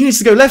that. He needs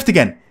to go left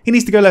again. He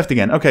needs to go left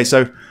again. Okay,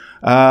 so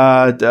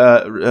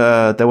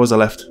there was a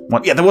left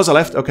one. Yeah, there was a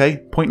left. Okay,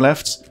 point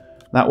left.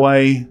 That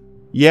way.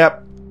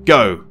 Yep.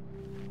 Go.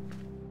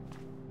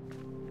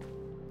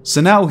 So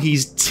now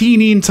he's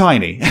teeny and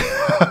tiny.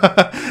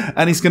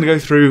 And he's going to go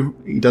through.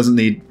 He doesn't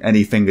need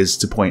any fingers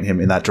to point him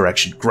in that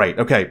direction. Great.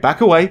 Okay,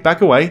 back away,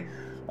 back away.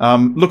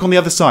 Look on the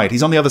other side.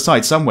 He's on the other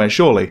side somewhere,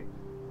 surely.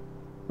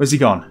 Where's he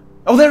gone?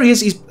 Oh, there he is.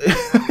 He's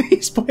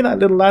he's by that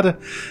little ladder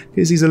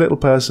because he's a little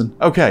person.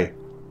 Okay.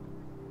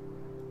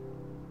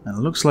 And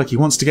it looks like he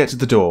wants to get to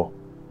the door.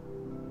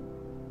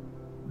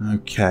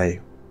 Okay.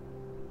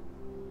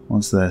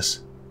 What's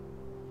this?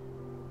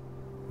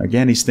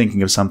 Again, he's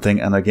thinking of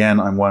something, and again,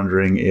 I'm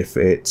wondering if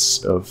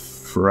it's a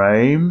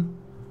frame.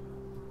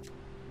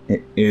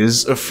 It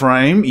is a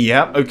frame.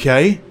 Yep,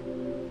 okay.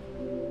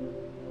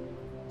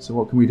 So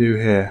what can we do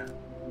here?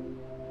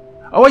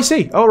 Oh, I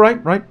see. Oh,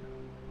 right.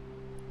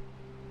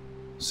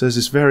 Says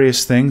this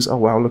various things. Oh,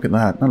 wow, look at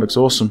that. That looks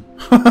awesome.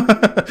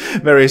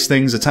 Various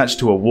things attached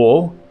to a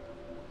wall.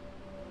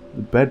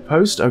 The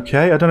bedpost.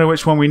 Okay, I don't know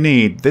which one we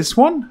need. This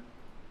one?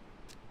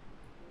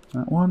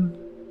 That one?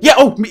 Yeah,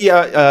 oh,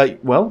 yeah,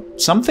 well,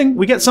 something.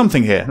 We get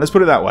something here. Let's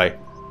put it that way.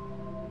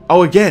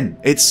 Oh, again,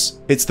 it's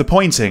the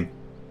pointing.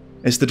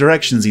 It's the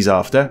directions he's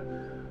after.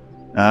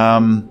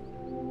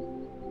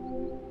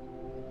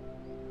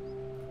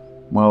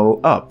 Well,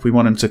 up. We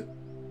want him to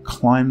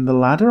climb the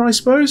ladder, I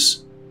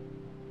suppose?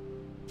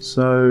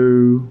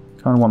 So,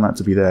 kind of want that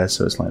to be there,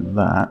 so it's like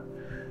that.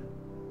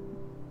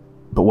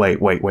 But wait,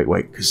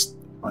 because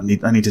I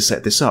need to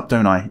set this up,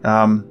 don't I?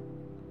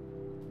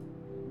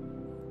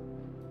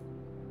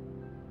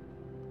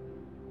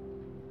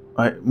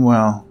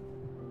 Well,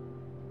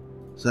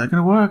 is that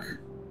going to work?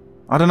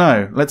 I don't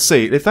know. Let's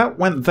see. If that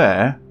went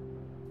there...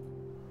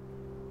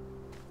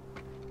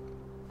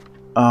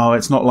 Oh,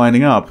 it's not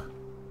lining up.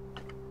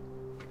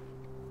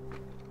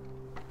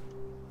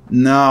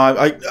 No,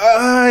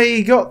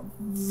 I got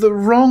the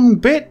wrong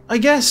bit, I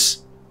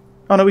guess.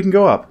 Oh, no, we can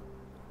go up.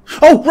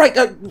 Oh, right.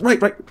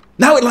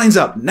 Now it lines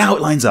up.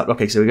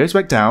 Okay, so he goes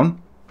back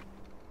down.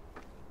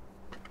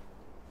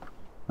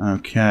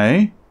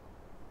 Okay.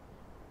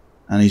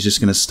 And he's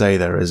just going to stay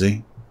there, is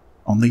he?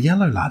 On the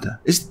yellow ladder.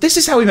 This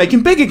is how we make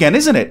him big again,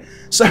 isn't it?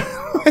 So,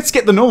 let's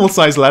get the normal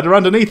size ladder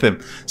underneath him.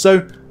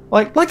 So,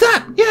 like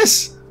that.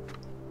 Yes.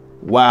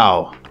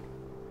 Wow.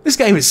 This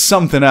game is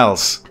something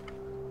else.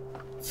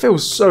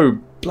 Feels so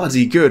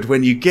bloody good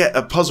when you get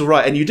a puzzle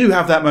right and you do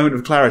have that moment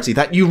of clarity,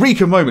 that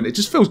eureka moment. It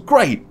just feels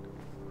great.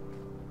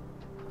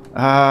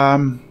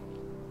 Alright.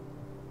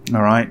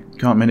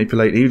 Can't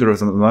manipulate either of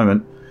them at the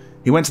moment.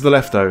 He went to the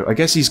left, though. I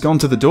guess he's gone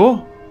to the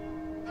door?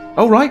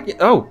 Oh, right.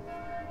 Oh.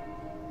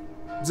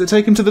 Does it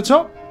take him to the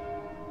top?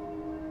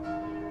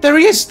 There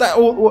he is!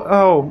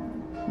 Oh,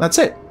 That's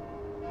it.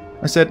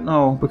 I said,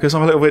 oh, because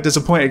I'm a little bit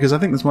disappointed because I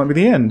think this might be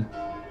the end.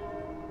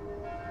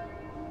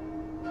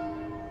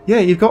 Yeah,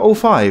 you've got all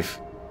 5.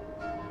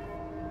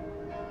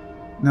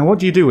 Now what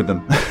do you do with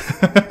them?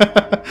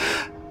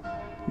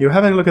 You're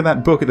having a look at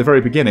that book at the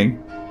very beginning.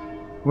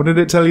 What did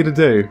it tell you to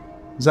do?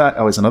 Is that...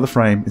 Oh, it's another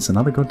frame. It's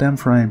another goddamn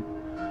frame.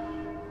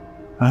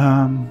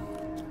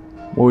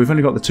 Well, we've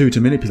only got the 2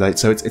 to manipulate,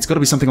 so it's got to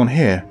be something on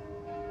here.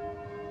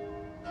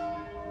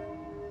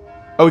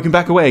 Oh, we can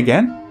back away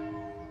again?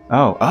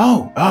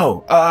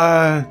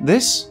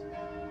 This?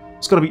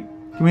 It's got to be...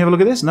 Can we have a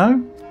look at this?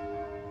 No?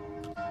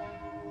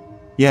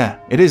 Yeah,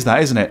 it is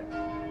that, isn't it?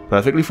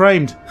 Perfectly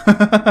framed.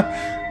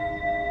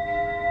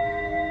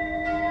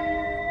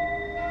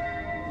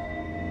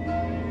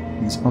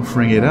 He's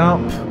offering it up.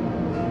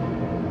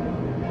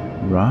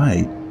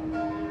 Right.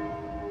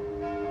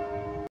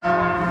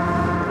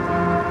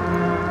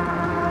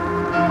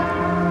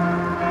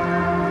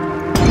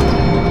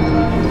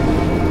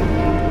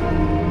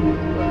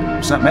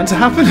 Was that meant to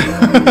happen?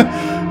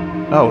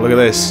 Oh, look at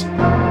this.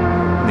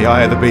 The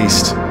Eye of the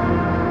Beast.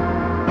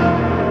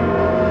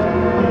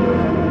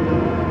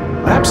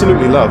 I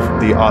absolutely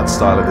love the art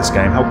style of this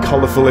game. How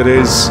colourful it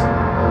is.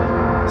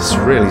 It's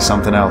really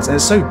something else. And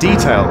it's so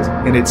detailed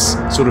in its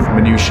sort of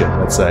minutiae,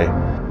 let's say.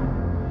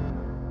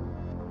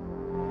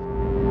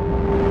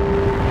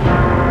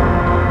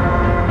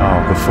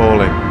 Oh, the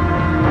falling.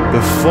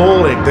 The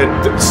falling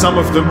that some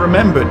of them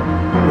remembered.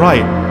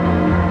 Right.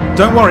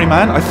 Don't worry,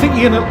 man. I think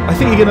you're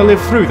gonna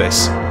live through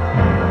this.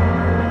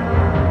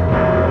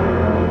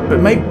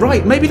 But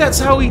maybe that's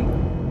how he...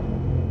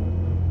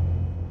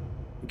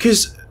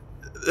 Because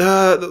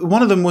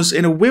one of them was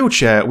in a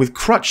wheelchair with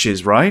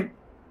crutches, right?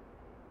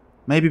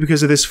 Maybe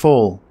because of this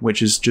fall,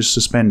 which is just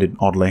suspended,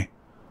 oddly.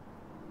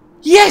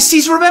 Yes,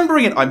 he's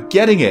remembering it! I'm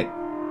getting it!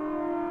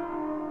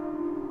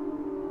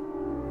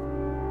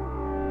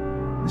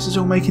 This is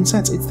all making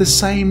sense. It's the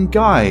same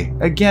guy,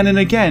 again and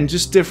again,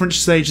 just different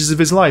stages of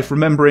his life,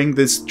 remembering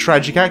this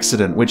tragic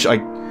accident, which I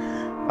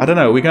don't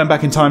know, are we going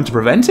back in time to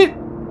prevent it?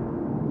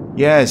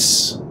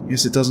 Yes.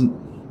 Yes, it doesn't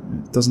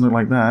look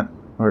like that.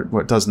 Or,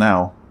 well, it does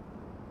now.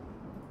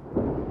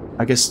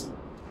 I guess...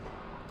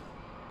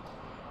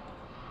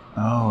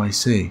 Oh, I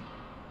see.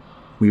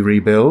 We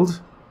rebuild.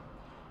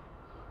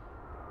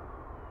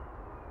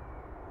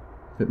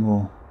 A bit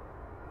more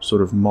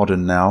sort of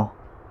modern now.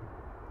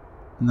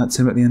 And that's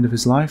him at the end of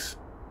his life.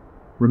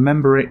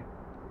 Remember it.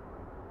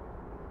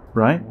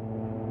 Right?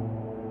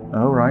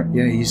 Oh, right.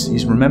 Yeah,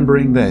 he's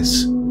remembering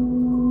this.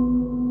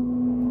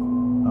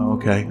 Oh,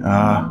 okay.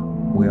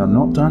 We are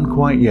not done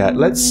quite yet.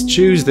 Let's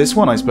choose this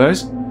one, I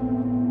suppose.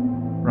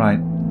 Right.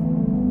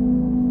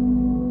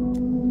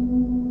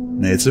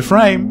 It's a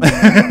frame.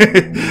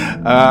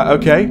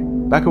 Okay.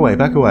 Back away,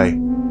 back away.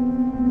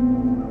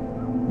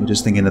 You're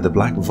just thinking of the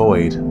black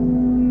void.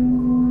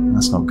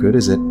 That's not good,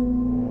 is it?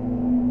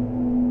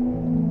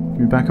 Can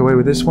we back away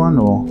with this one,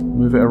 or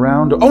move it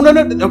around? Oh, no,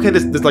 no! Okay,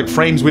 there's like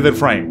frames within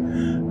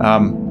frame.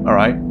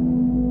 Alright.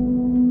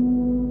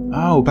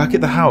 Oh, back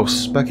at the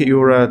house. Back at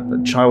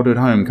your childhood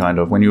home, kind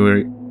of, when you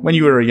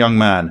were a young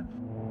man.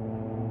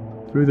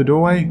 Through the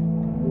doorway?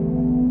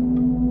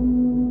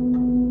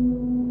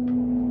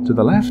 To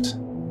the left?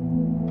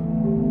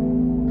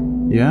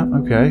 Yeah,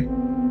 okay.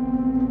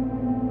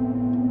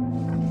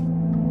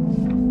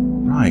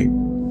 Right.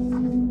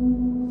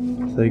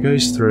 So he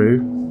goes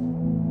through.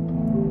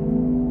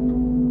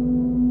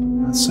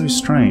 That's so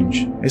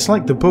strange. It's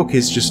like the book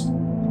is just...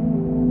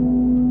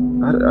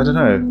 I don't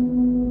know.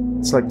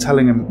 It's like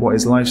telling him what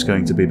his life's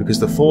going to be, because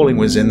the falling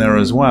was in there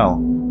as well.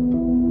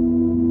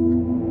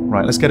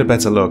 Right, let's get a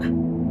better look.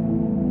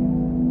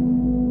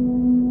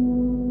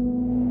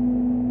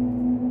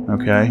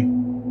 Okay.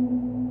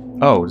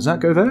 Oh, does that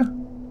go there?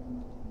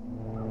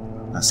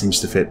 That seems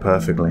to fit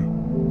perfectly.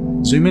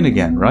 Zoom in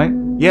again, right?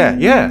 Yeah,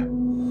 yeah!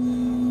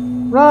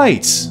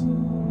 Right!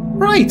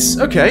 Right,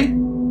 okay.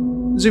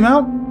 Zoom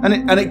out,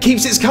 and it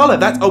keeps its colour.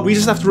 Oh, we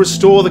just have to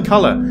restore the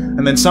colour,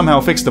 and then somehow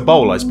fix the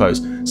bowl, I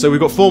suppose. So we've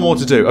got 4 more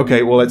to do.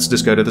 Okay, well, let's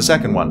just go to the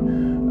second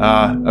one.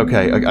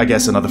 Okay, I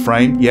guess another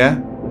frame,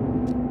 yeah?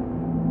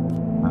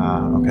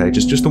 Okay,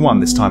 just the one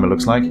this time, it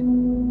looks like.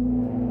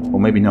 Or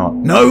maybe not.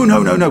 No,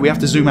 no, no, no, we have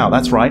to zoom out,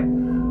 that's right.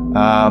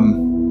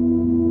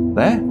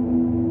 There?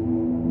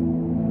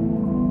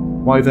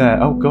 Why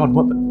there? Oh god,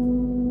 what the...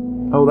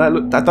 Oh,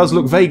 that does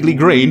look vaguely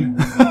green.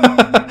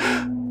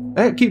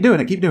 Keep doing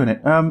it, keep doing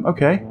it.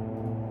 Okay.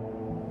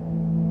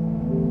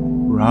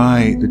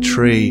 Right, the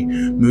tree.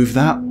 Move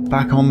that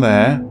back on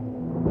there.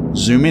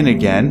 Zoom in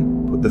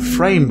again. Put the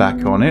frame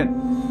back on it.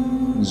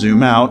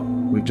 Zoom out.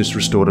 We've just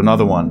restored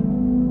another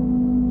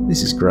one.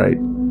 This is great.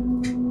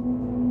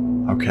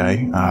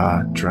 Okay,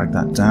 drag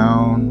that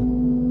down.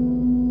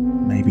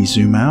 Maybe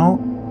zoom out,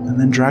 and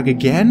then drag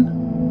again?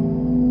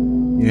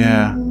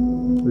 Yeah,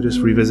 we're just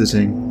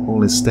revisiting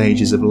all his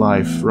stages of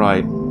life,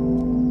 right.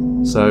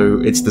 So,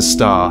 it's the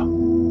star.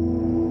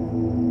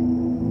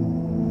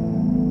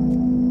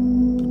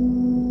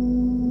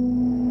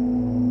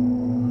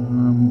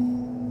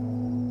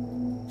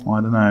 I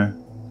don't know.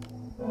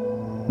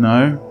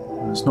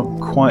 No? It's not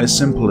quite as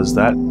simple as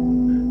that.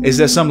 Is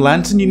there some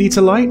lantern you need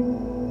to light?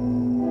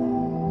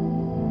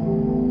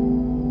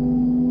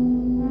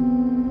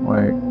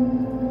 Wait.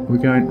 We're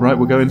going... Right,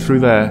 we're going through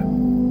there.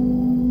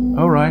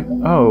 Oh, right.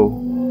 Oh.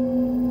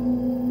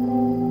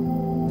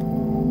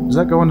 Does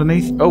that go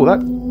underneath? Oh,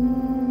 that...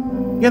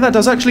 Yeah, that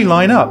does actually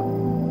line up.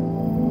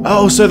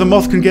 Oh, so the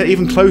moth can get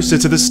even closer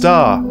to the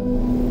star.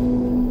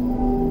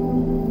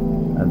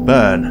 And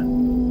burn.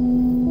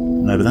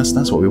 No, but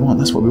that's what we want.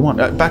 That's what we want.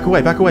 Back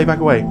away, back away, back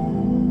away.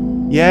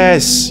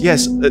 Yes,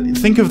 yes.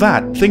 Think of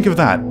that. Think of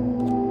that.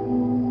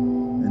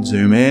 And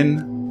zoom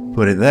in.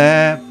 Put it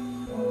there.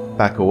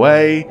 Back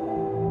away.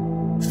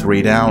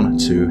 3 down,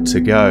 2 to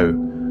go.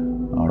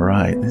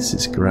 Alright, this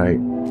is great.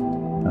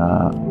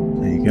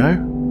 There you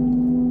go.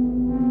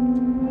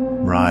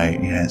 Right,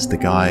 yeah, it's the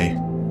guy.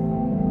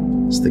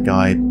 It's the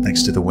guy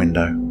next to the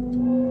window.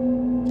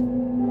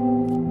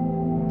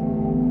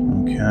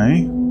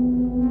 Okay.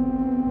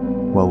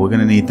 Well, we're going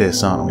to need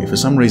this, aren't we? For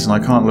some reason, I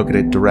can't look at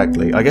it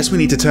directly. I guess we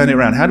need to turn it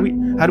around. How do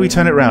we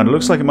turn it around? It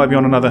looks like it might be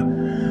on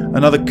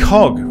another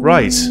cog.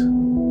 Right.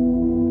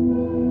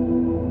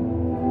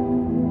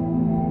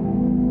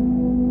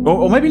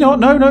 Or maybe not.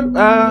 No.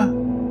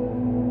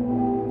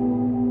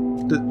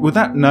 Would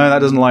that... No, that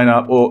doesn't line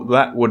up. Or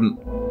that wouldn't...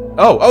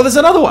 Oh, there's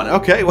another one.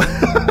 Okay.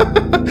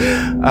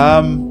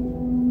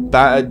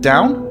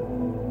 Down?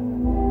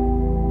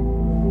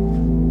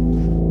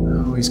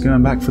 Oh, he's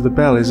going back for the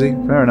bell, is he?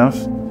 Fair enough.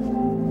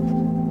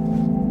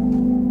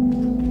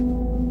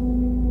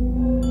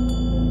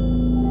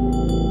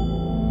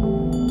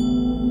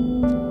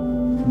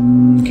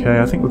 Okay,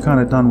 I think we're kind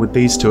of done with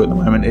these two at the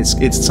moment. It's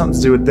something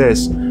to do with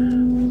this.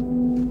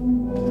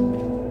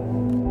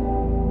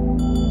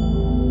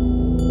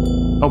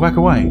 Oh, back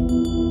away.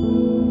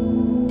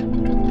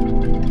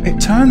 It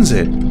turns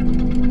it.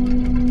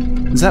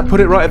 Does that put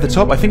it right at the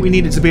top? I think we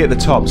need it to be at the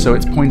top, so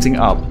it's pointing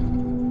up.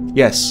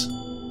 Yes.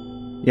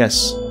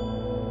 Yes.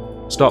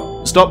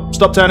 Stop. Stop.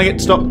 Stop turning it.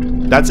 Stop.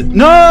 That's it.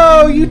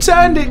 No! You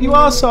turned it, you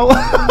arsehole!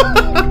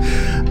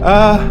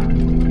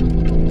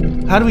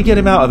 How do we get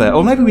him out of there?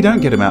 Or maybe we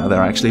don't get him out of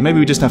there, actually. Maybe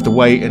we just have to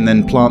wait and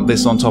then plant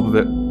this on top of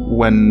it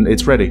when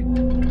it's ready.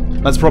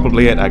 That's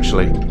probably it,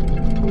 actually.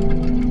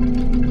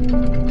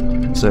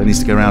 So it needs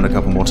to go around a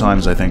couple more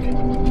times, I think.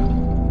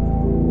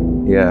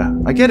 Yeah.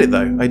 I get it,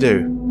 though. I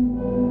do.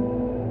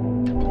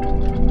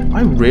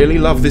 I really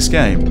love this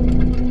game.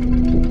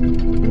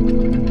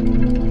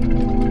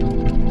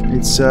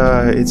 It's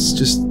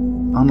just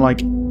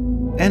unlike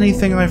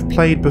anything I've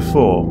played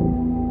before.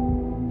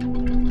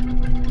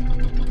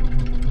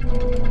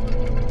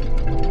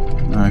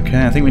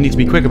 Okay, I think we need to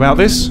be quick about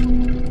this.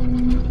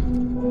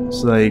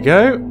 So there you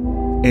go.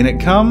 In it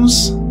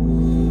comes.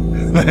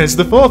 There's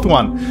the fourth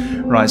one.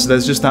 Right, so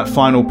there's just that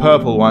final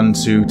purple one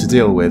to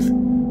deal with.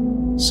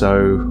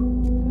 So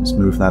let's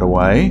move that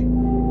away.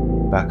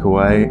 Back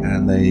away,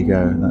 and there you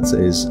go. That's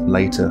his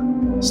later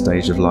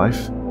stage of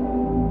life.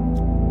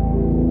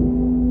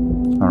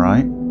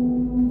 Alright.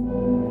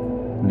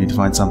 We need to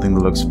find something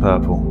that looks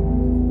purple.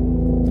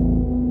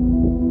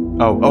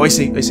 Oh, I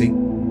see.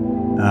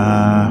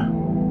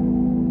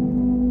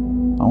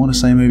 I want to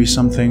say maybe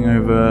something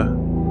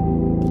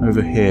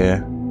over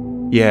here.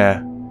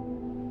 Yeah.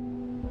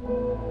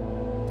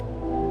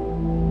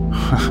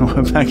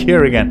 We're back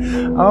here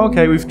again. Oh,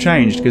 okay, we've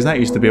changed, because that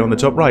used to be on the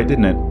top right,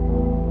 didn't it?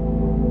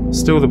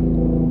 Still the...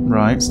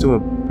 Right, still a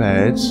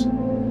bed.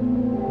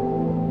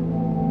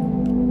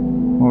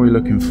 What are we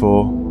looking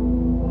for?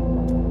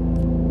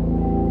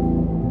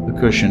 The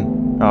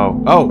cushion. Oh,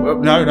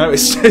 no,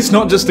 it's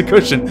not just a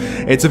cushion.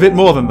 It's a bit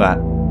more than that.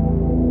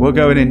 We're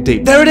going in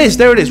deep. There it is,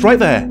 right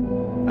there.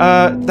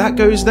 That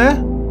goes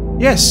there?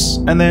 Yes,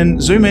 and then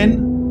zoom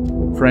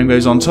in. Frame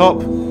goes on top.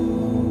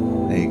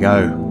 There you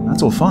go.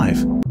 That's all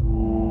 5.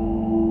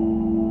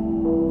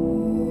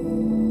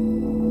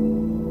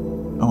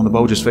 Oh, and the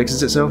bowl just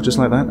fixes itself, just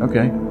like that?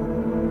 Okay.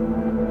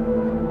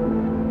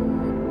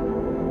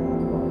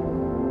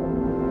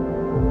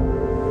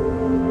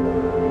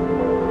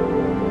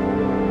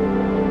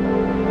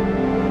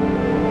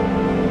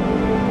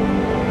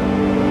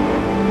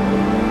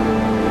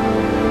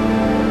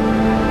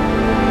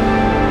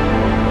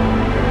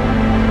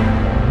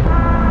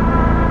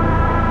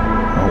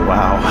 Oh,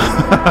 wow.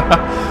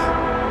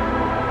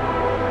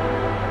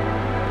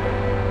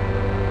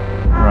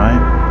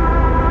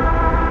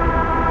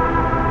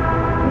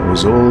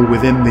 Was all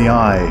within the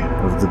eye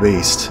of the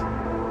beast.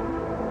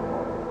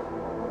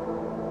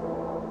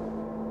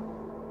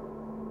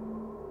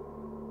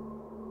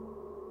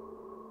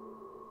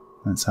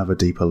 Let's have a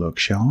deeper look,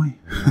 shall we?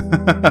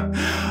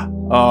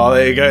 Oh,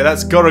 there you go.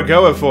 That's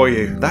Gorogoa for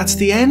you. That's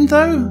the end,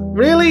 though?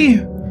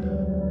 Really?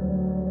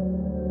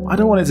 I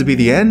don't want it to be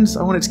the end.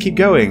 I want it to keep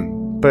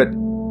going. But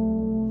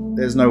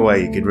there's no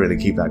way you could really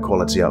keep that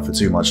quality up for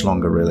too much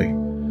longer, really.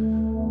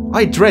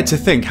 I dread to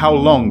think how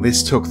long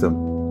this took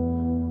them.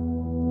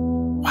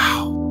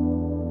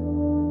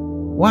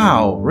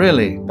 Wow,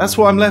 really? That's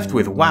what I'm left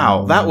with.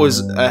 Wow, that was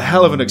a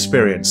hell of an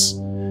experience.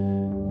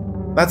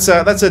 That's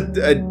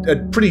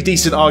a pretty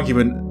decent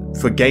argument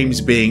for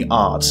games being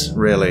art,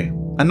 really.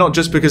 And not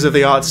just because of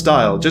the art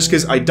style, just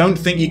because I don't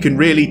think you can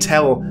really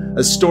tell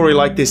a story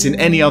like this in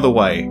any other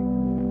way.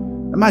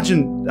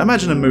 Imagine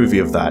a movie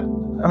of that.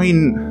 I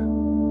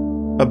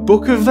mean, a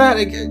book of that?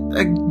 It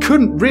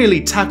couldn't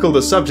really tackle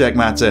the subject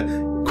matter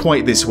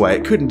quite this way.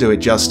 It couldn't do it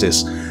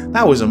justice.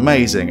 That was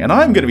amazing, and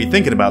I'm going to be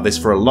thinking about this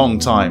for a long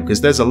time,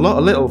 because there's a lot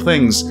of little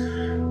things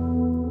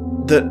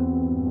that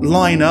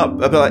line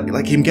up about,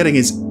 like him getting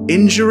his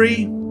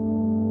injury,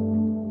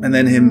 and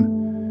then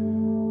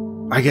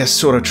him, I guess,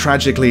 sort of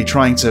tragically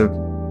trying to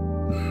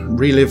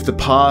relive the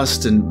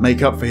past and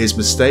make up for his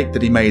mistake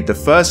that he made the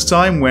first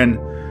time when,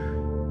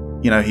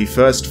 you know, he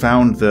first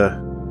found the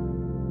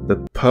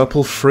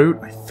purple fruit,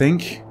 I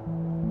think.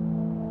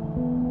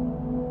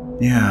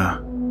 Yeah.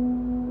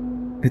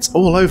 It's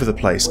all over the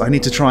place. I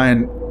need to try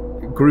and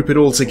group it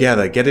all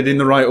together, get it in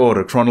the right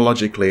order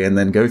chronologically, and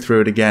then go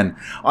through it again.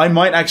 I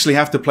might actually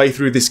have to play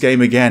through this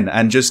game again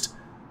and just,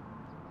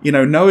 you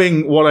know,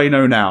 knowing what I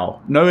know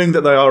now, knowing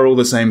that they are all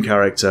the same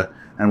character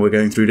and we're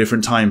going through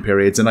different time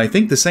periods, and I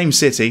think the same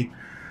city,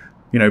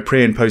 you know,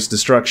 pre and post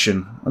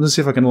destruction. I'll just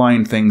see if I can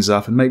line things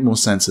up and make more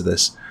sense of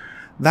this.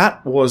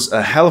 That was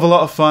a hell of a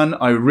lot of fun.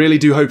 I really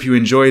do hope you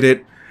enjoyed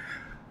it.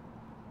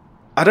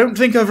 I don't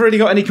think I've really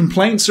got any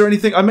complaints or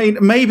anything. I mean,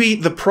 maybe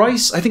the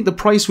price. I think the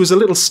price was a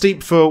little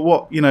steep for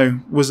what, you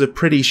know, was a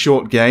pretty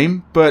short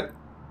game. But,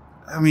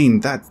 I mean,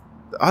 that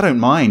I don't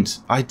mind.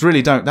 I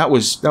really don't. That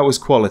was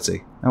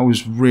quality. That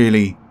was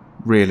really,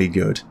 really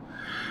good.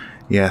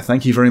 Yeah,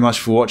 thank you very much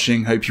for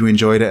watching. Hope you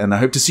enjoyed it. And I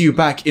hope to see you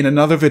back in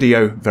another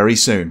video very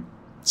soon.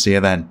 See you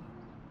then.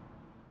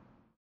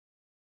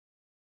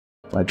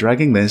 By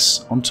dragging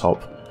this on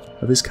top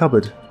of his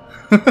cupboard.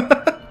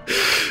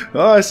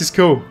 Oh, this is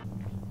cool.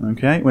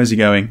 Okay, where's he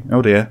going?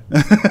 Oh dear.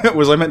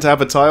 Was I meant to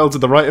have a tile to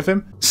the right of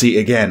him? See,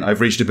 again,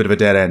 I've reached a bit of a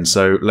dead end,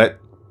 so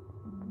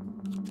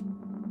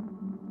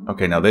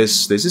Okay, now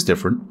this is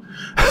different.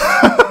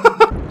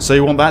 So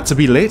you want that to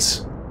be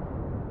lit?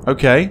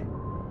 Okay.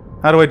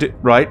 How do I do...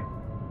 Right.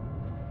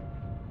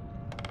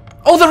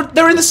 Oh,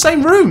 they're in the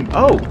same room!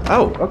 Oh,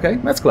 okay,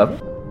 that's clever.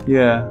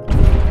 Yeah.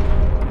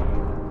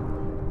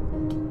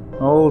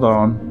 Hold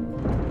on.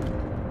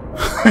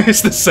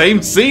 It's the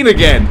same scene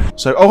again!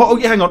 So, oh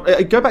yeah, hang on,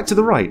 go back to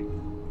the right.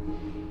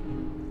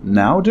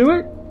 Now do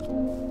it?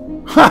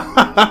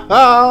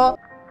 And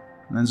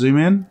then zoom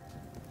in.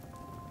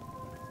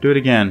 Do it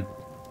again.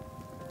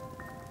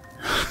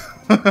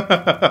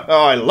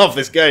 Oh, I love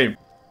this game!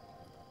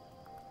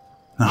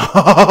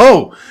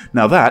 Oh!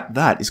 Now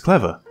that is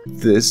clever.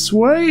 This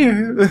way?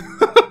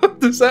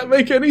 Does that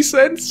make any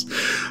sense?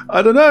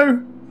 I don't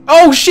know.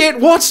 Oh shit!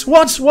 What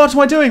am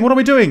I doing? What am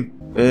I doing?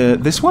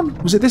 This one?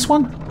 Was it this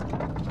one?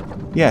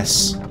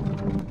 Yes.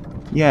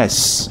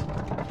 Yes.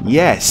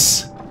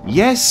 Yes.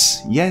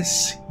 Yes.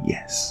 Yes.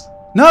 Yes.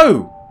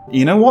 No!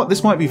 You know what?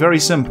 This might be very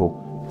simple.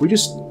 We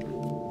just...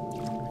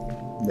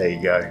 There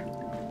you go.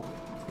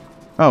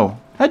 Oh.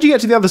 How'd you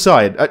get to the other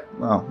side?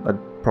 Well, I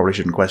probably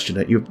shouldn't question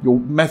it. Your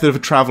method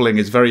of travelling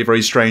is very,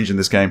 very strange in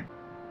this game.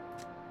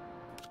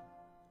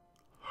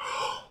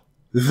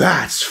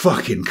 That's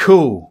fucking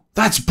cool.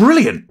 That's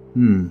brilliant.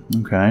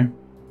 Okay.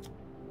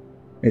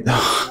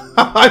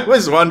 I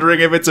was wondering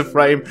if it's a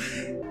frame.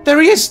 There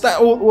he is!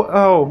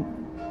 Oh,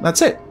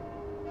 that's it.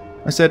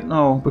 I said,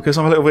 oh, because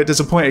I'm a little bit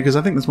disappointed because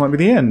I think this might be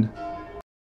the end.